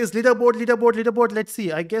Akshay says leaderboard, leaderboard, leaderboard. Let's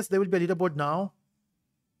see. I guess there will be a leaderboard now.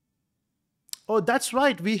 Oh, that's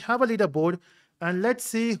right. We have a leaderboard, and let's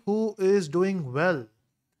see who is doing well.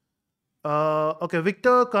 Okay,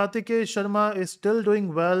 Victor Kartikeya Sharma is still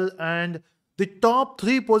doing well, and the top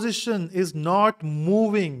 3 position is not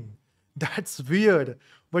moving. That's weird.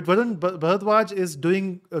 But Bharadwaj is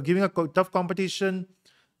doing giving a tough competition.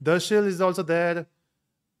 Darshil is also there,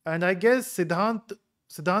 and I guess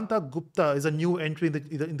Siddhanta Gupta is a new entry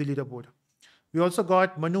in the leaderboard. We also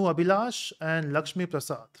got Manu Abhilash and Lakshmi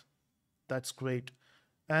Prasad. That's great.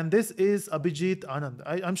 And this is Abhijit Anand.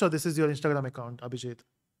 I'm sure this is your Instagram account, Abhijit.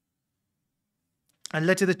 And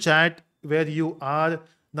let's see the chat where you are.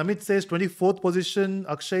 Namit says 24th position.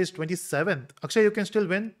 Akshay is 27th. Akshay, you can still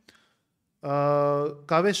win.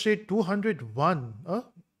 Kaveshri 201.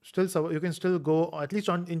 Still, you can still go at least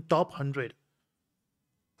in top 100.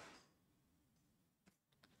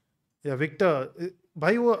 या Victor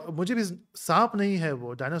भाई वो मुझे भी सांप नहीं है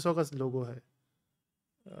वो dinosaur का लोगो है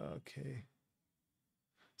ओके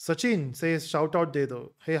सचिन से शाउट आउट दे दो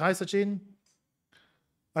हे हाय Sachin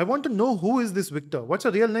I want to know who is this Victor. What's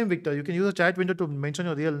your real name, Victor? You can use a chat window to mention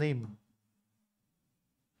your real name.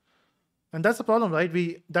 And that's the problem,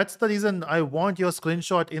 right? That's the reason I want your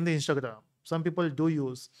screenshot in the Instagram. Some people do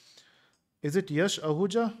use. Is it Yash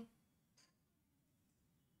Ahuja?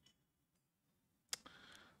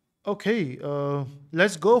 Okay,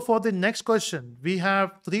 let's go for the next question. We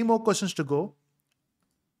have 3 more questions to go.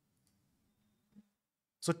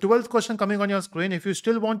 So 12th question coming on your screen. If you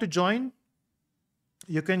still want to join,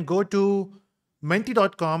 you can go to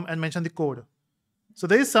menti.com and mention the code. So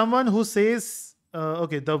there is someone who says,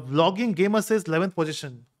 okay, the vlogging gamer says 11th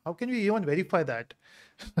position. How can we even verify that?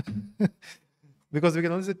 Because we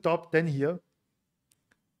can only say top 10 here.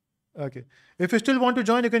 Okay. If you still want to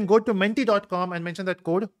join, you can go to menti.com and mention that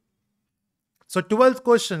code. So 12th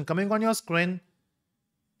question coming on your screen.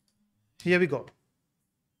 Here we go.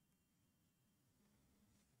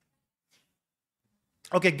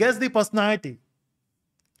 Okay, guess the personality.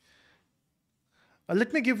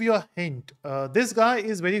 Let me give you a hint. This guy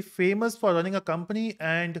is very famous for running a company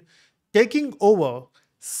and taking over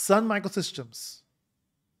Sun Microsystems.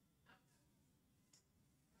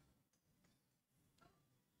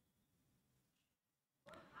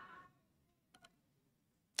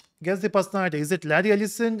 Guess the personality. Is it Larry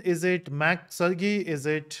Ellison? Is it Mac Sergey? Is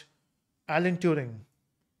it Alan Turing?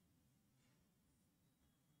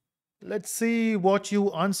 Let's see what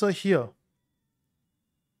you answer here.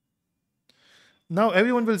 Now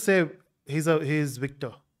everyone will say he's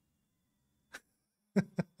Victor.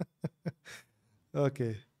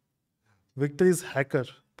 Okay. Victor is hacker.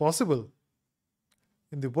 Possible.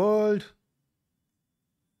 In the world.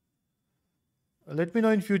 Let me know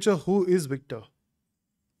in future who is Victor.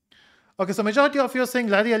 Okay, so majority of you are saying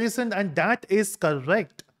Larry Ellison, and that is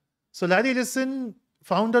correct. So Larry Ellison,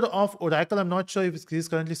 founder of Oracle, I'm not sure if he's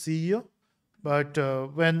currently CEO, but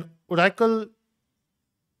when Oracle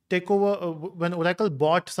when Oracle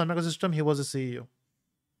bought Sun Microsystems, he was a CEO.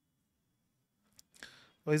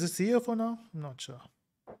 Or is he CEO for now? I'm not sure.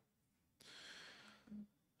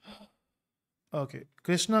 Okay,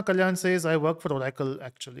 Krishna Kalyan says, I work for Oracle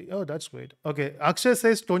actually. Oh, that's great. Okay, Akshay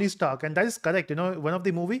says Tony Stark, and that is correct. You know, one of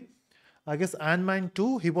the movie, I guess Ant-Man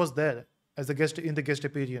 2, he was there as a guest in the guest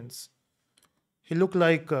appearance. He looked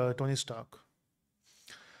like Tony Stark.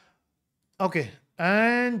 Okay,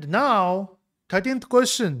 and now 13th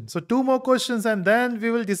question. So 2 more questions and then we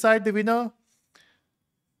will decide the winner.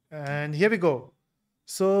 And here we go.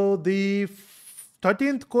 So the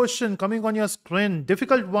 13th question coming on your screen,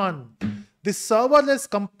 difficult one. The serverless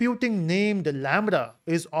computing named Lambda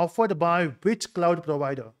is offered by which cloud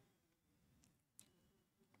provider?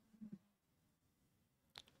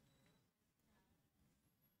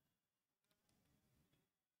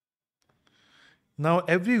 Now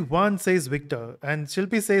everyone says Victor, and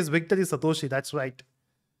Shilpi says Victor is Satoshi. That's right.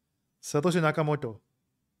 Satoshi Nakamoto.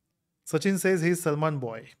 Sachin says he's Salman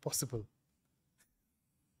boy. Possible.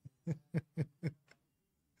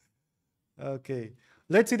 Okay.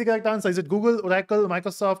 Let's see the correct answer. Is it Google, Oracle,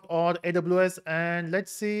 Microsoft, or AWS? And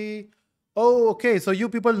let's see. Oh, okay. So you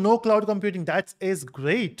people know cloud computing. That is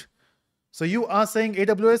great. So you are saying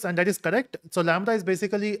AWS, and that is correct. So Lambda is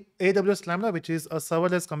basically AWS Lambda, which is a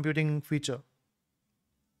serverless computing feature.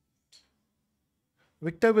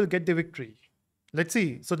 Victor will get the victory. Let's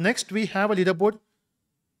see. So next we have a leaderboard.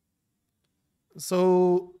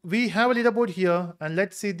 So we have a leaderboard here, and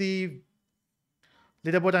let's see the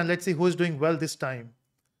leaderboard and let's see who is doing well this time.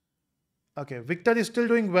 Okay, Victor is still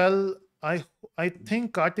doing well. I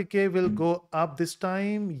think Kartikeya will go up this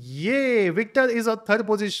time. Yay! Victor is on 3rd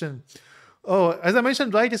position. Oh, as I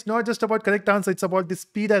mentioned, right, it's not just about correct answer, it's about the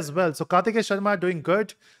speed as well. So Kartikeya Sharma doing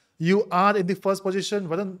good. You are in the 1st position.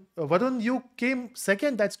 Varun, you came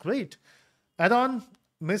 2nd. That's great. Aaron,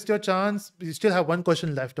 missed your chance. You still have 1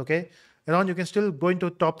 question left, okay? Aaron, you can still go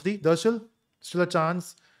into top 3. Darshil, still a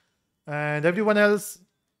chance. And everyone else,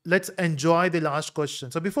 let's enjoy the last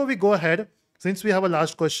question. So before we go ahead, since we have a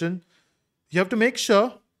last question, you have to make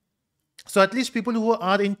sure, so at least people who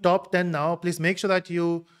are in top 10 now, please make sure that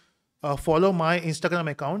you follow my Instagram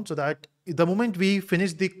account, so that the moment we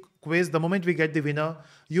finish the quiz, the moment we get the winner,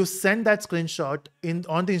 you send that screenshot in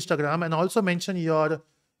on the Instagram and also mention your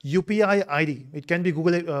UPI ID. It can be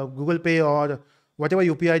Google Pay or whatever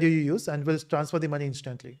UPI ID you use, and we'll transfer the money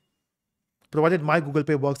instantly. Provided my Google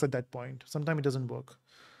Pay works at that point. Sometimes it doesn't work.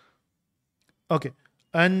 Okay.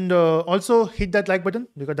 And also hit that like button,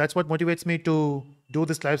 because that's what motivates me to do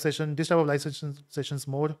this live session, this type of live sessions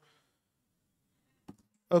more.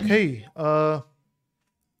 Okay. So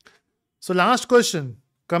last question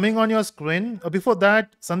coming on your screen. Before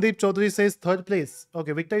that, Sandeep Chaudhary says third place.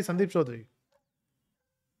 Okay, Victor is Sandeep Chaudhary.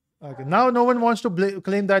 Okay, now no one wants to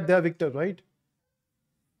claim that they're Victor, right?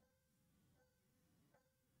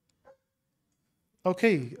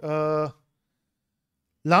 Okay.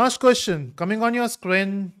 Last question coming on your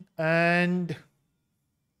screen, and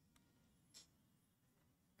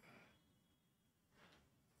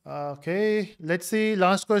okay, let's see.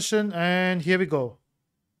 Last question, and here we go.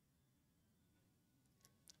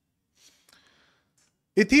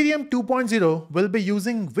 Ethereum 2.0 will be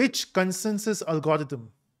using which consensus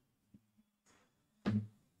algorithm?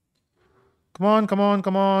 Come on, come on,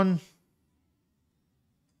 come on.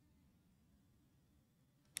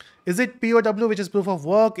 Is it POW, which is proof of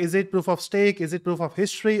work? Is it proof of stake? Is it proof of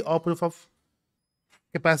history or proof of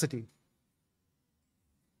capacity?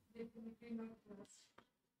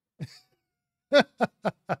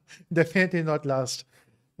 Definitely not last.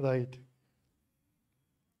 Right.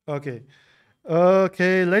 Okay.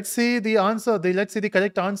 Okay, let's see the answer. Let's see the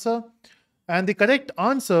correct answer. And the correct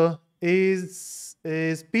answer is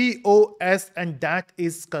POS, and that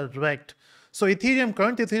is correct. So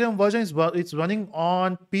current Ethereum version it's running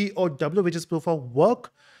on POW, which is proof of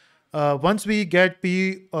work. Once we get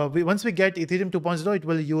Ethereum 2.0, it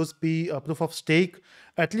will use proof of stake.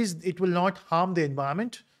 At least it will not harm the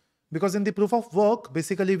environment, because in the proof of work,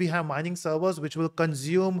 basically we have mining servers which will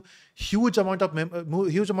consume huge amount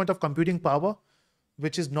of computing power,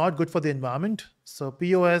 which is not good for the environment. So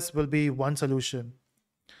POS will be one solution.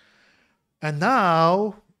 And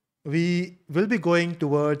now we will be going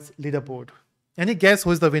towards leaderboard. Any guess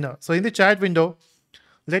who is the winner? So in the chat window,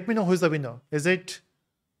 let me know who is the winner. Is it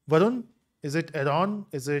Varun? Is it Aaron?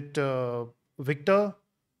 Is it Victor?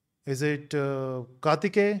 Is it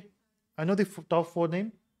Kartike? I know the top 4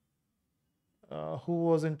 name. Who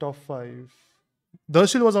was in top 5?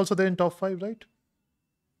 Darshil was also there in top 5, right?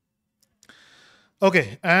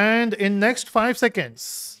 Okay, and in next 5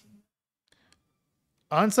 seconds,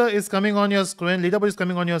 answer is coming on your screen. Leaderboard is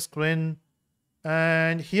coming on your screen.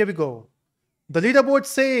 And here we go. The leaderboard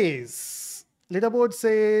says,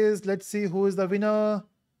 let's see who is the winner.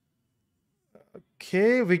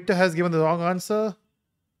 Okay, Victor has given the wrong answer.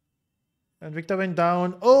 And Victor went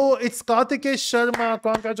down. Oh, it's Kartike Sharma.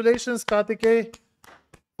 Congratulations, Kartike.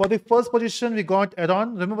 For the first position, we got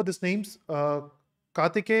Aaron. Remember these names?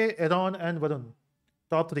 Kartike, Aaron, and Varun.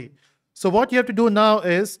 Top 3. So what you have to do now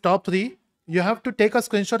is, top 3, you have to take a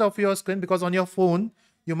screenshot of your screen, because on your phone,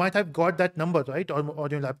 you might have got that number, right? Or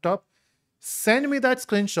on your laptop. Send me that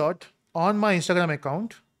screenshot on my Instagram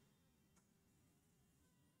account.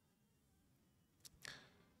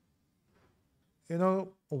 You know,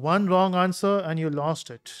 one wrong answer and you lost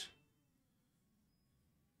it.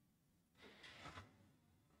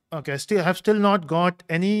 Okay, I have still not got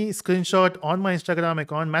any screenshot on my Instagram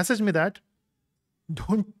account. Message me that.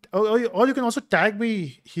 Don't, or you can also tag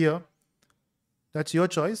me here. That's your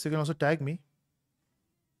choice. You can also tag me.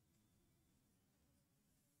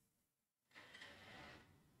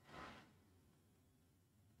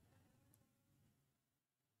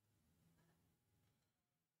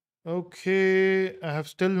 Okay, I have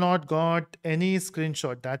still not got any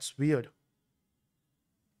screenshot. That's weird.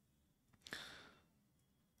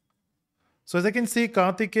 So as I can see,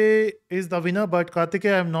 Kartike is the winner, but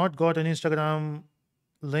Kartike, I have not got any Instagram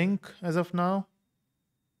link as of now.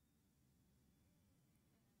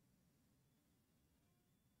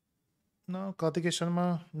 No, Kartike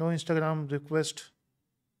Sharma, no Instagram request.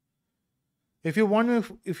 If you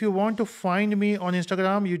want to find me on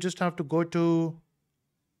Instagram, you just have to go to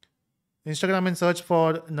Instagram and search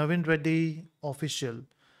for Navin Reddy Official.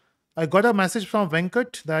 I got a message from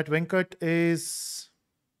Venkat that Venkat is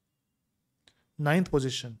 9th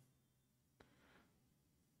position.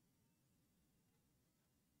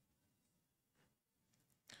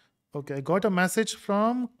 Okay, I got a message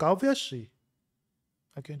from Kavyashri.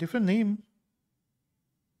 Okay, different name.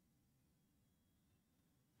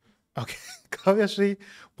 Okay, Kavyashri,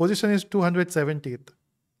 position is 270th.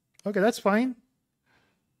 Okay, that's fine.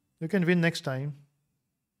 You can win next time.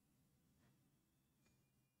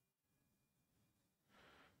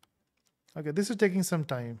 Okay, this is taking some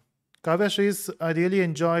time. Kavya says, I really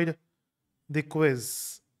enjoyed the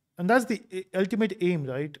quiz. And that's the ultimate aim,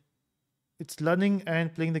 right? It's learning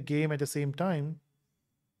and playing the game at the same time.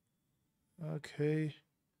 Okay.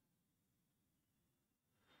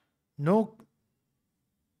 No,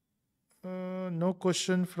 no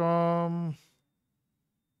question from.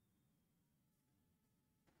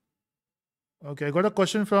 Okay, I got a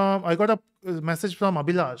question from. I got a message from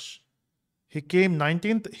Abhilash. He came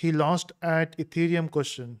 19th. He lost at Ethereum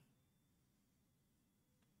question.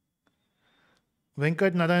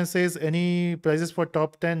 Venkat Narayan says, any prizes for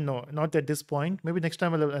top 10? No, not at this point. Maybe next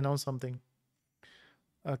time I'll announce something.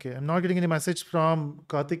 Okay, I'm not getting any message from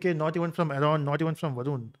Karthike, not even from Aaron, not even from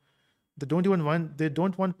Varun. They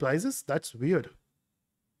don't want prizes? That's weird.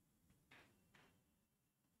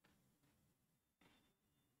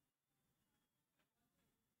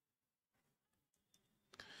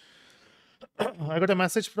 I got a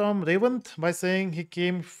message from Revant by saying he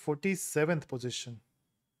came 47th position.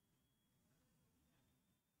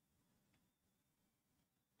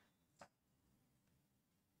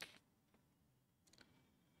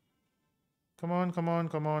 Come on, come on,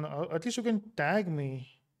 come on. At least you can tag me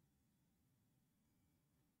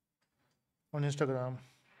on Instagram.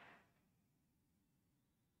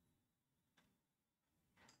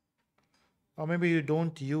 Or maybe you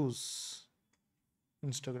don't use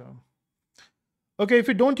Instagram. Okay, if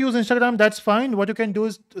you don't use Instagram, that's fine. What you can do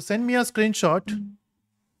is send me a screenshot.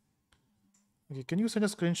 Okay, can you send a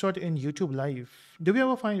screenshot in YouTube Live? Do we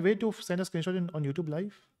ever find a way to send a screenshot on YouTube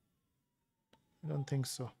Live? I don't think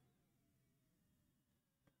so.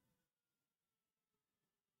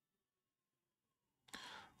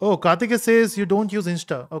 Oh, Karthika says you don't use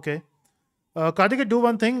Insta. Okay. Karthika, do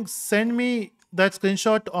one thing. Send me that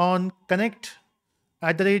screenshot on connect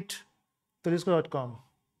at the rate telusko.com.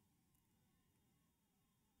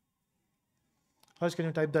 Harsh, can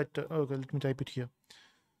you type that? Okay, let me type it here.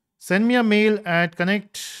 Send me a mail at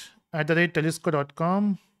connect at the rate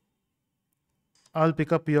telusko.com. I'll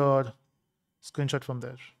pick up your screenshot from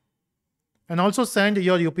there. And also send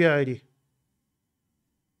your UPI ID.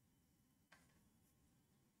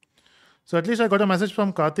 So at least I got a message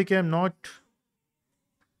from Karthik. I'm not.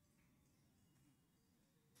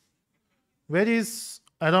 Where is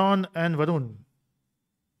Aaron and Varun?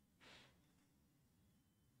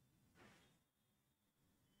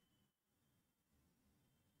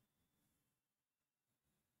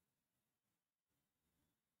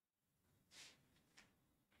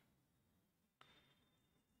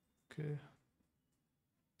 Okay.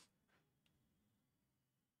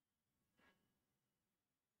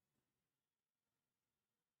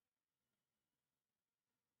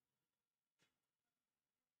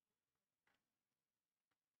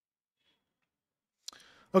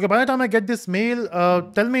 Okay, by the time I get this mail,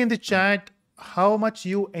 tell me in the chat how much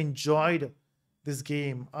you enjoyed this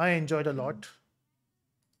game. I enjoyed a lot.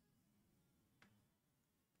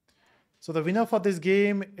 So the winner for this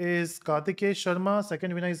game is Kartikeya Sharma.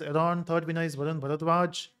 Second winner is Aaron. Third winner is Varun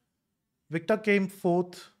Bharadwaj. Victor came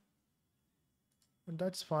fourth. But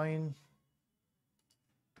that's fine.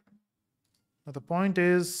 Now the point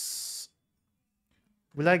is,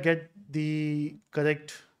 will I get the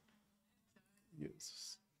correct? Yes.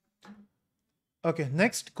 Okay,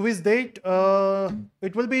 next quiz date.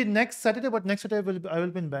 It will be next Saturday, but next Saturday I will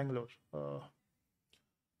be in Bangalore.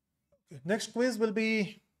 Next quiz will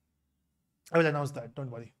be. I will announce that. Don't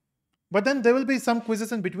worry. But then there will be some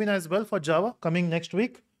quizzes in between as well for Java coming next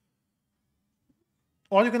week.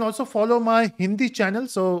 Or you can also follow my Hindi channel.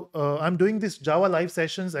 So I'm doing these Java live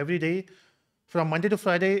sessions every day from Monday to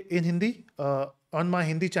Friday in Hindi on my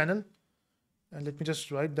Hindi channel. And let me just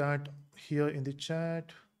write that here in the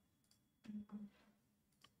chat.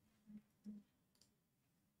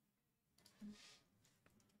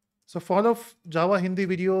 So follow Java Hindi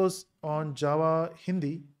videos on Java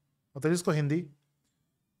Hindi or Telusko Hindi.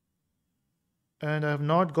 And I have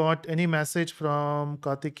not got any message from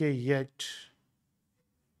Kartike yet.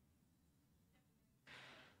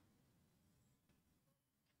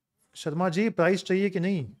 Sharma ji price चाहिए कि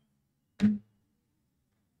नहीं?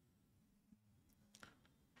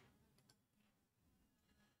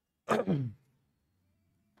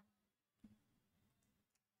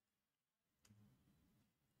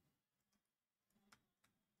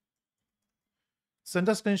 Send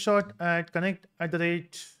a screenshot at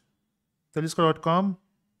connect@telusko.com.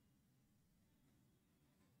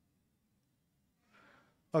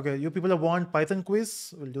 Okay, you people want Python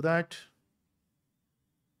quiz? We'll do that.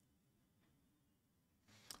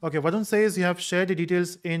 Okay, Varun says you have shared the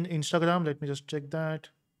details in Instagram. Let me just check that.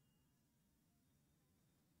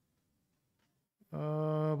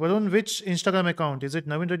 Varun, which Instagram account? Is it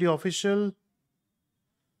Navin Reddy official?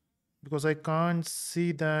 Because I can't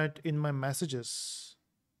see that in my messages.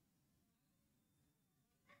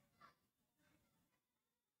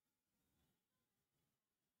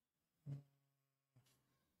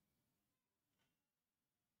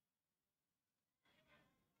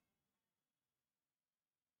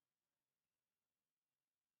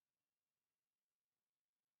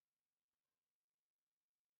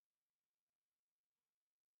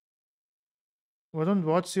 Varun,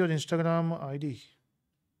 what's your Instagram ID?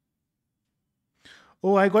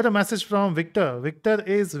 Oh, I got a message from Victor. Victor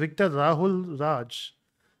is Victor Rahul Raj.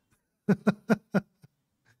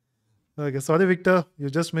 Okay, sorry, Victor. You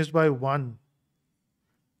just missed by one.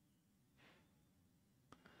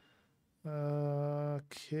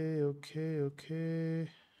 Okay, okay, okay.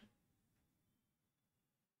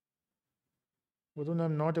 Varun,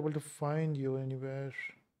 I'm not able to find you anywhere.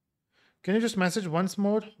 Can you just message once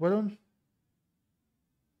more, Varun?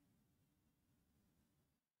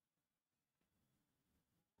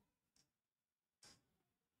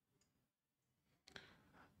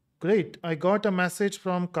 Great. I got a message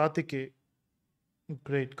from Kartike.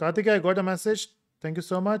 Great. Kartike, I got a message. Thank you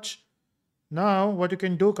so much. Now, what you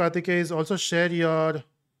can do, Kartike, is also share your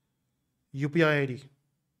UPI ID.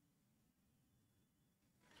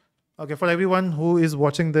 Okay, for everyone who is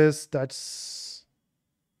watching this, that's,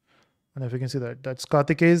 and if you can see that, that's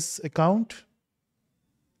Kartike's account.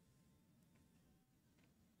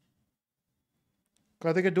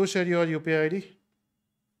 Kartike, do share your UPI ID.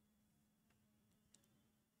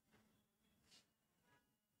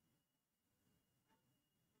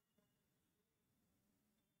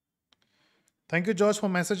 Thank you, Josh, for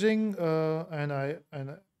messaging.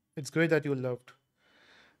 And it's great that you loved.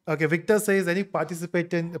 Okay, Victor says any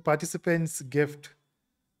participants gift.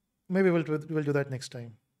 Maybe we'll do that next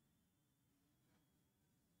time.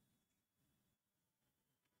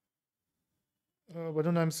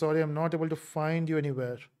 Varun, I'm sorry, I'm not able to find you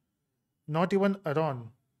anywhere. Not even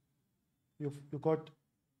Aaron. You got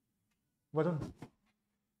Varun.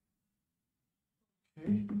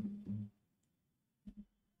 Okay.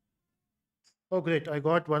 Oh, great. I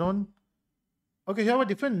got Varun. Okay, you have a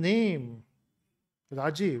different name.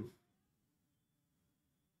 Rajiv.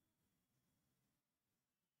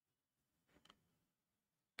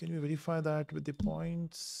 Can you verify that with the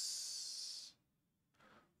points?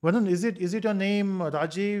 Varun, is it your name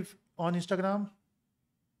Rajiv on Instagram?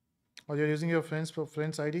 Or you're using your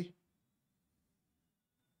friend's ID?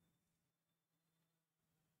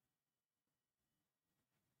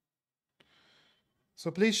 So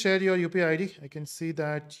please share your UPI ID. I can see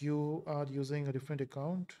that you are using a different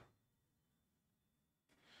account.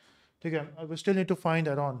 Okay, we still need to find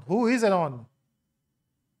Aaron. Who is Aaron?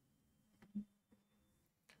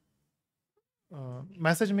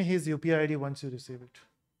 Message me his UPI ID once you receive it.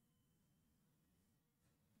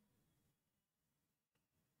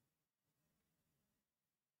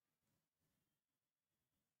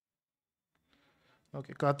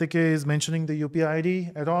 Okay, Kartike is mentioning the UPI ID.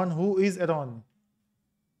 Aaron, who is Aaron?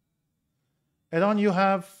 Aaron, you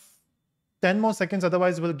have 10 more seconds,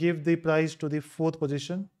 otherwise, we'll give the prize to the fourth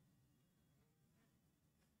position.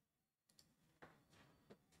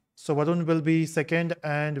 So Varun will be second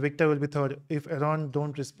and Victor will be third if Aaron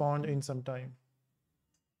don't respond in some time.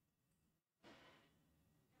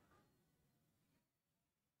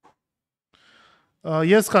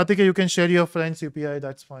 Yes, Kartike, you can share your friend's UPI.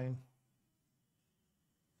 That's fine.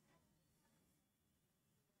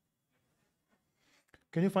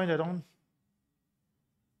 Can you find Aaron?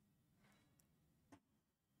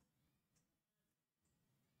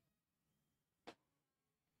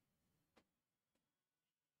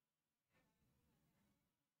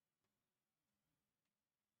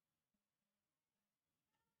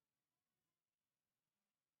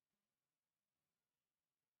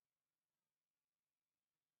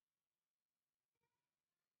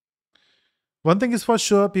 One thing is for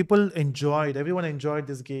sure, everyone enjoyed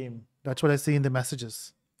this game. That's what I see in the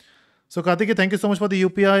messages. So Kartike, thank you so much for the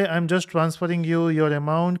UPI. I'm just transferring you your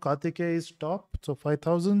amount. Kartike is top, so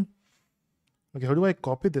 5,000. Okay, how do I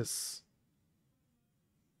copy this?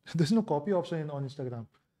 There's no copy option on Instagram.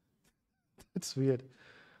 It's weird.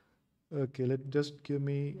 Okay, just give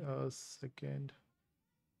me a second.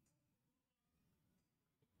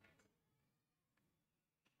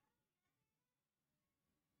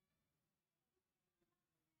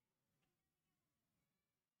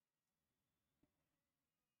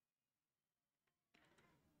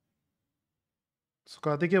 So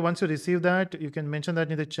Karthikeya, once you receive that, you can mention that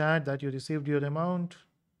in the chat that you received your amount.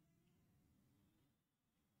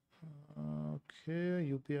 Okay,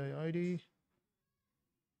 UPI ID.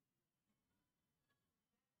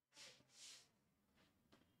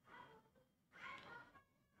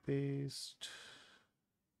 Paste.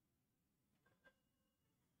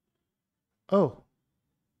 Oh,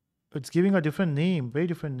 it's giving a different name, very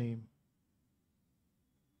different name.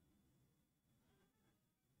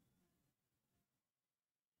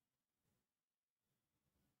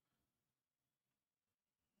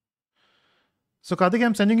 So Karthik,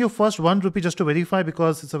 I'm sending you first 1 rupee just to verify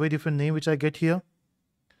because it's a very different name which I get here.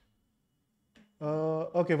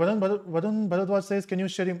 Okay, Varun Bharadwaj says, can you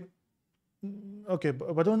share him? Okay,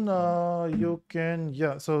 Varun, you can,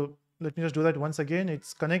 yeah. So let me just do that once again.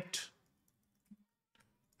 It's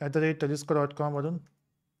connect@telusko.com, Varun.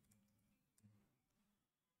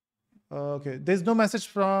 Okay, there's no message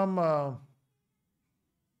from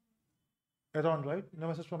Aaron, right? No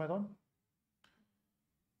message from Aaron?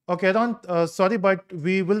 Okay, Aaron, sorry, but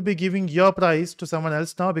we will be giving your prize to someone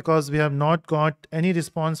else now because we have not got any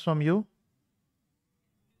response from you.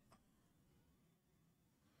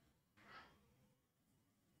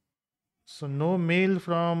 So no mail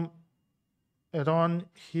from Aaron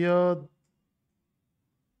here.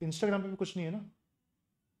 Instagram पे भी कुछ नहीं है ना?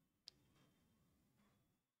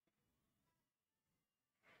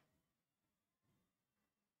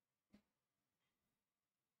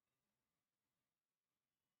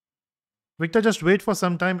 Victor, just wait for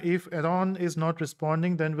some time. If Aaron is not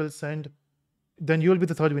responding, then we'll send. Then you'll be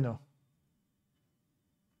the third winner.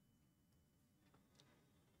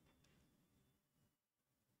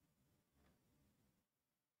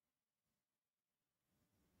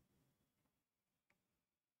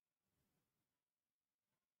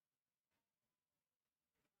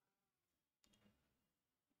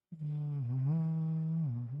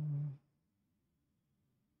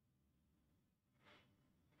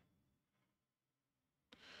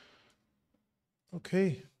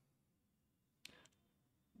 Okay.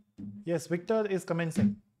 Yes, Victor is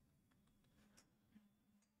commencing.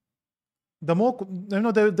 The more, there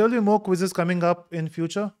will be more quizzes coming up in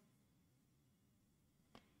future.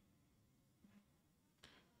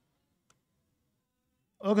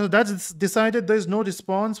 Okay, so that's decided. There is no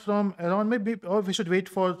response from Aaron. Maybe, or we should wait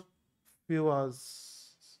for few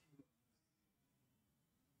hours.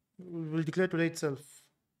 We'll declare today itself.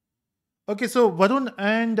 Okay, so Varun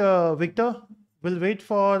and Victor will wait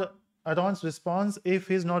for Aaron's response. If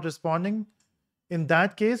he's not responding, in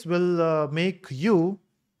that case, we'll make you.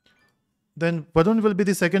 Then Varun will be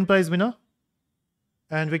the second prize winner,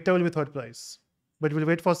 and Victor will be third prize. But we'll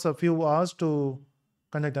wait for a few hours to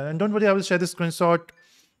conduct that. And don't worry, I will share the screenshot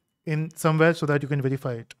in somewhere so that you can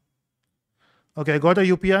verify it. Okay, I got a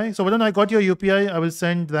UPI. So Varun, I got your UPI. I will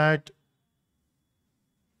send that.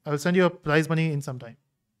 I will send you a prize money in some time.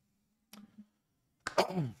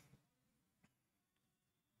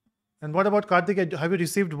 And what about Karthik? Have you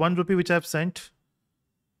received 1 rupee which I have sent?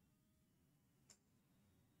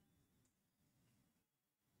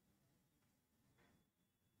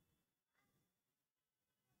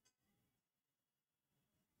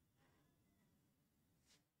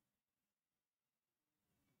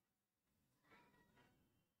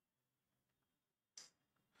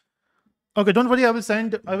 Okay, don't worry. I will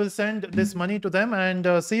send this money to them,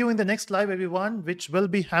 and see you in the next live, everyone, which will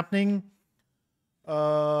be happening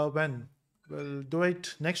when we'll do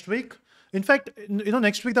it next week. In fact,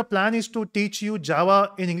 next week the plan is to teach you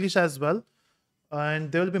Java in English as well, and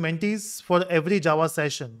there will be mentees for every Java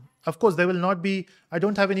session. Of course, there will not be. I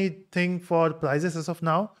don't have anything for prizes as of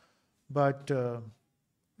now, but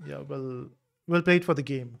yeah, we'll play it for the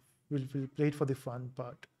game. We'll play it for the fun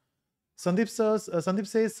part. Sandeep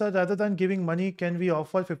says, sir, rather than giving money, can we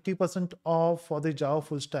offer 50% off for the Java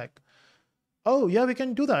full stack? Oh, yeah, we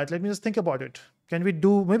can do that. Let me just think about it. Can we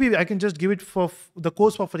do, maybe I can just give it for the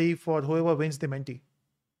course for free for whoever wins the mentee.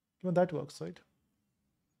 That works, right?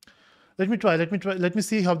 Let me try. Let me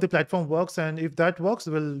see how the platform works. And if that works,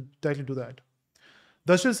 we'll directly do that.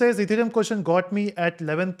 Darshil says, Ethereum question got me at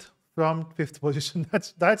 11th from 5th position.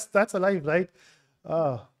 That's alive, right?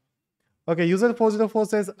 Ah. Okay, user 404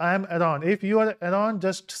 says, I am Aaron. If you are Aaron,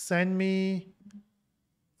 just send you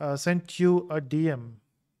a DM.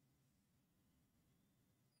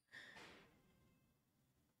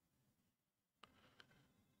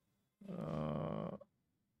 Uh,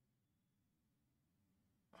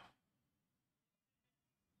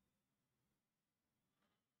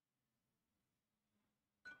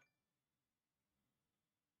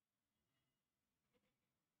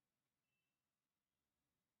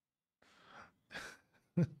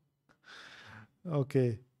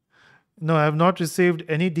 Okay. No, I have not received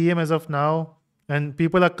any DM as of now, and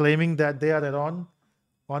people are claiming that they are on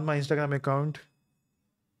my Instagram account.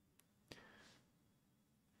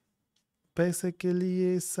 पैसे के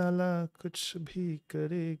लिए साला कुछ भी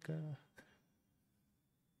करेगा.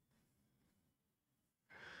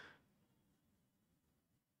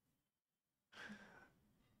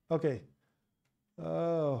 Okay.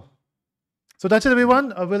 Oh. So that's it,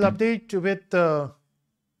 everyone. I will update with.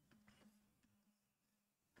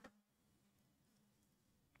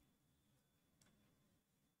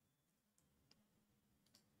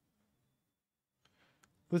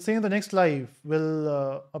 We'll see you in the next live.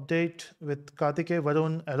 We'll update with Kartike,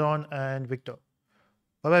 Varun, Aaron, and Victor.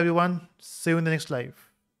 Bye bye, everyone. See you in the next live.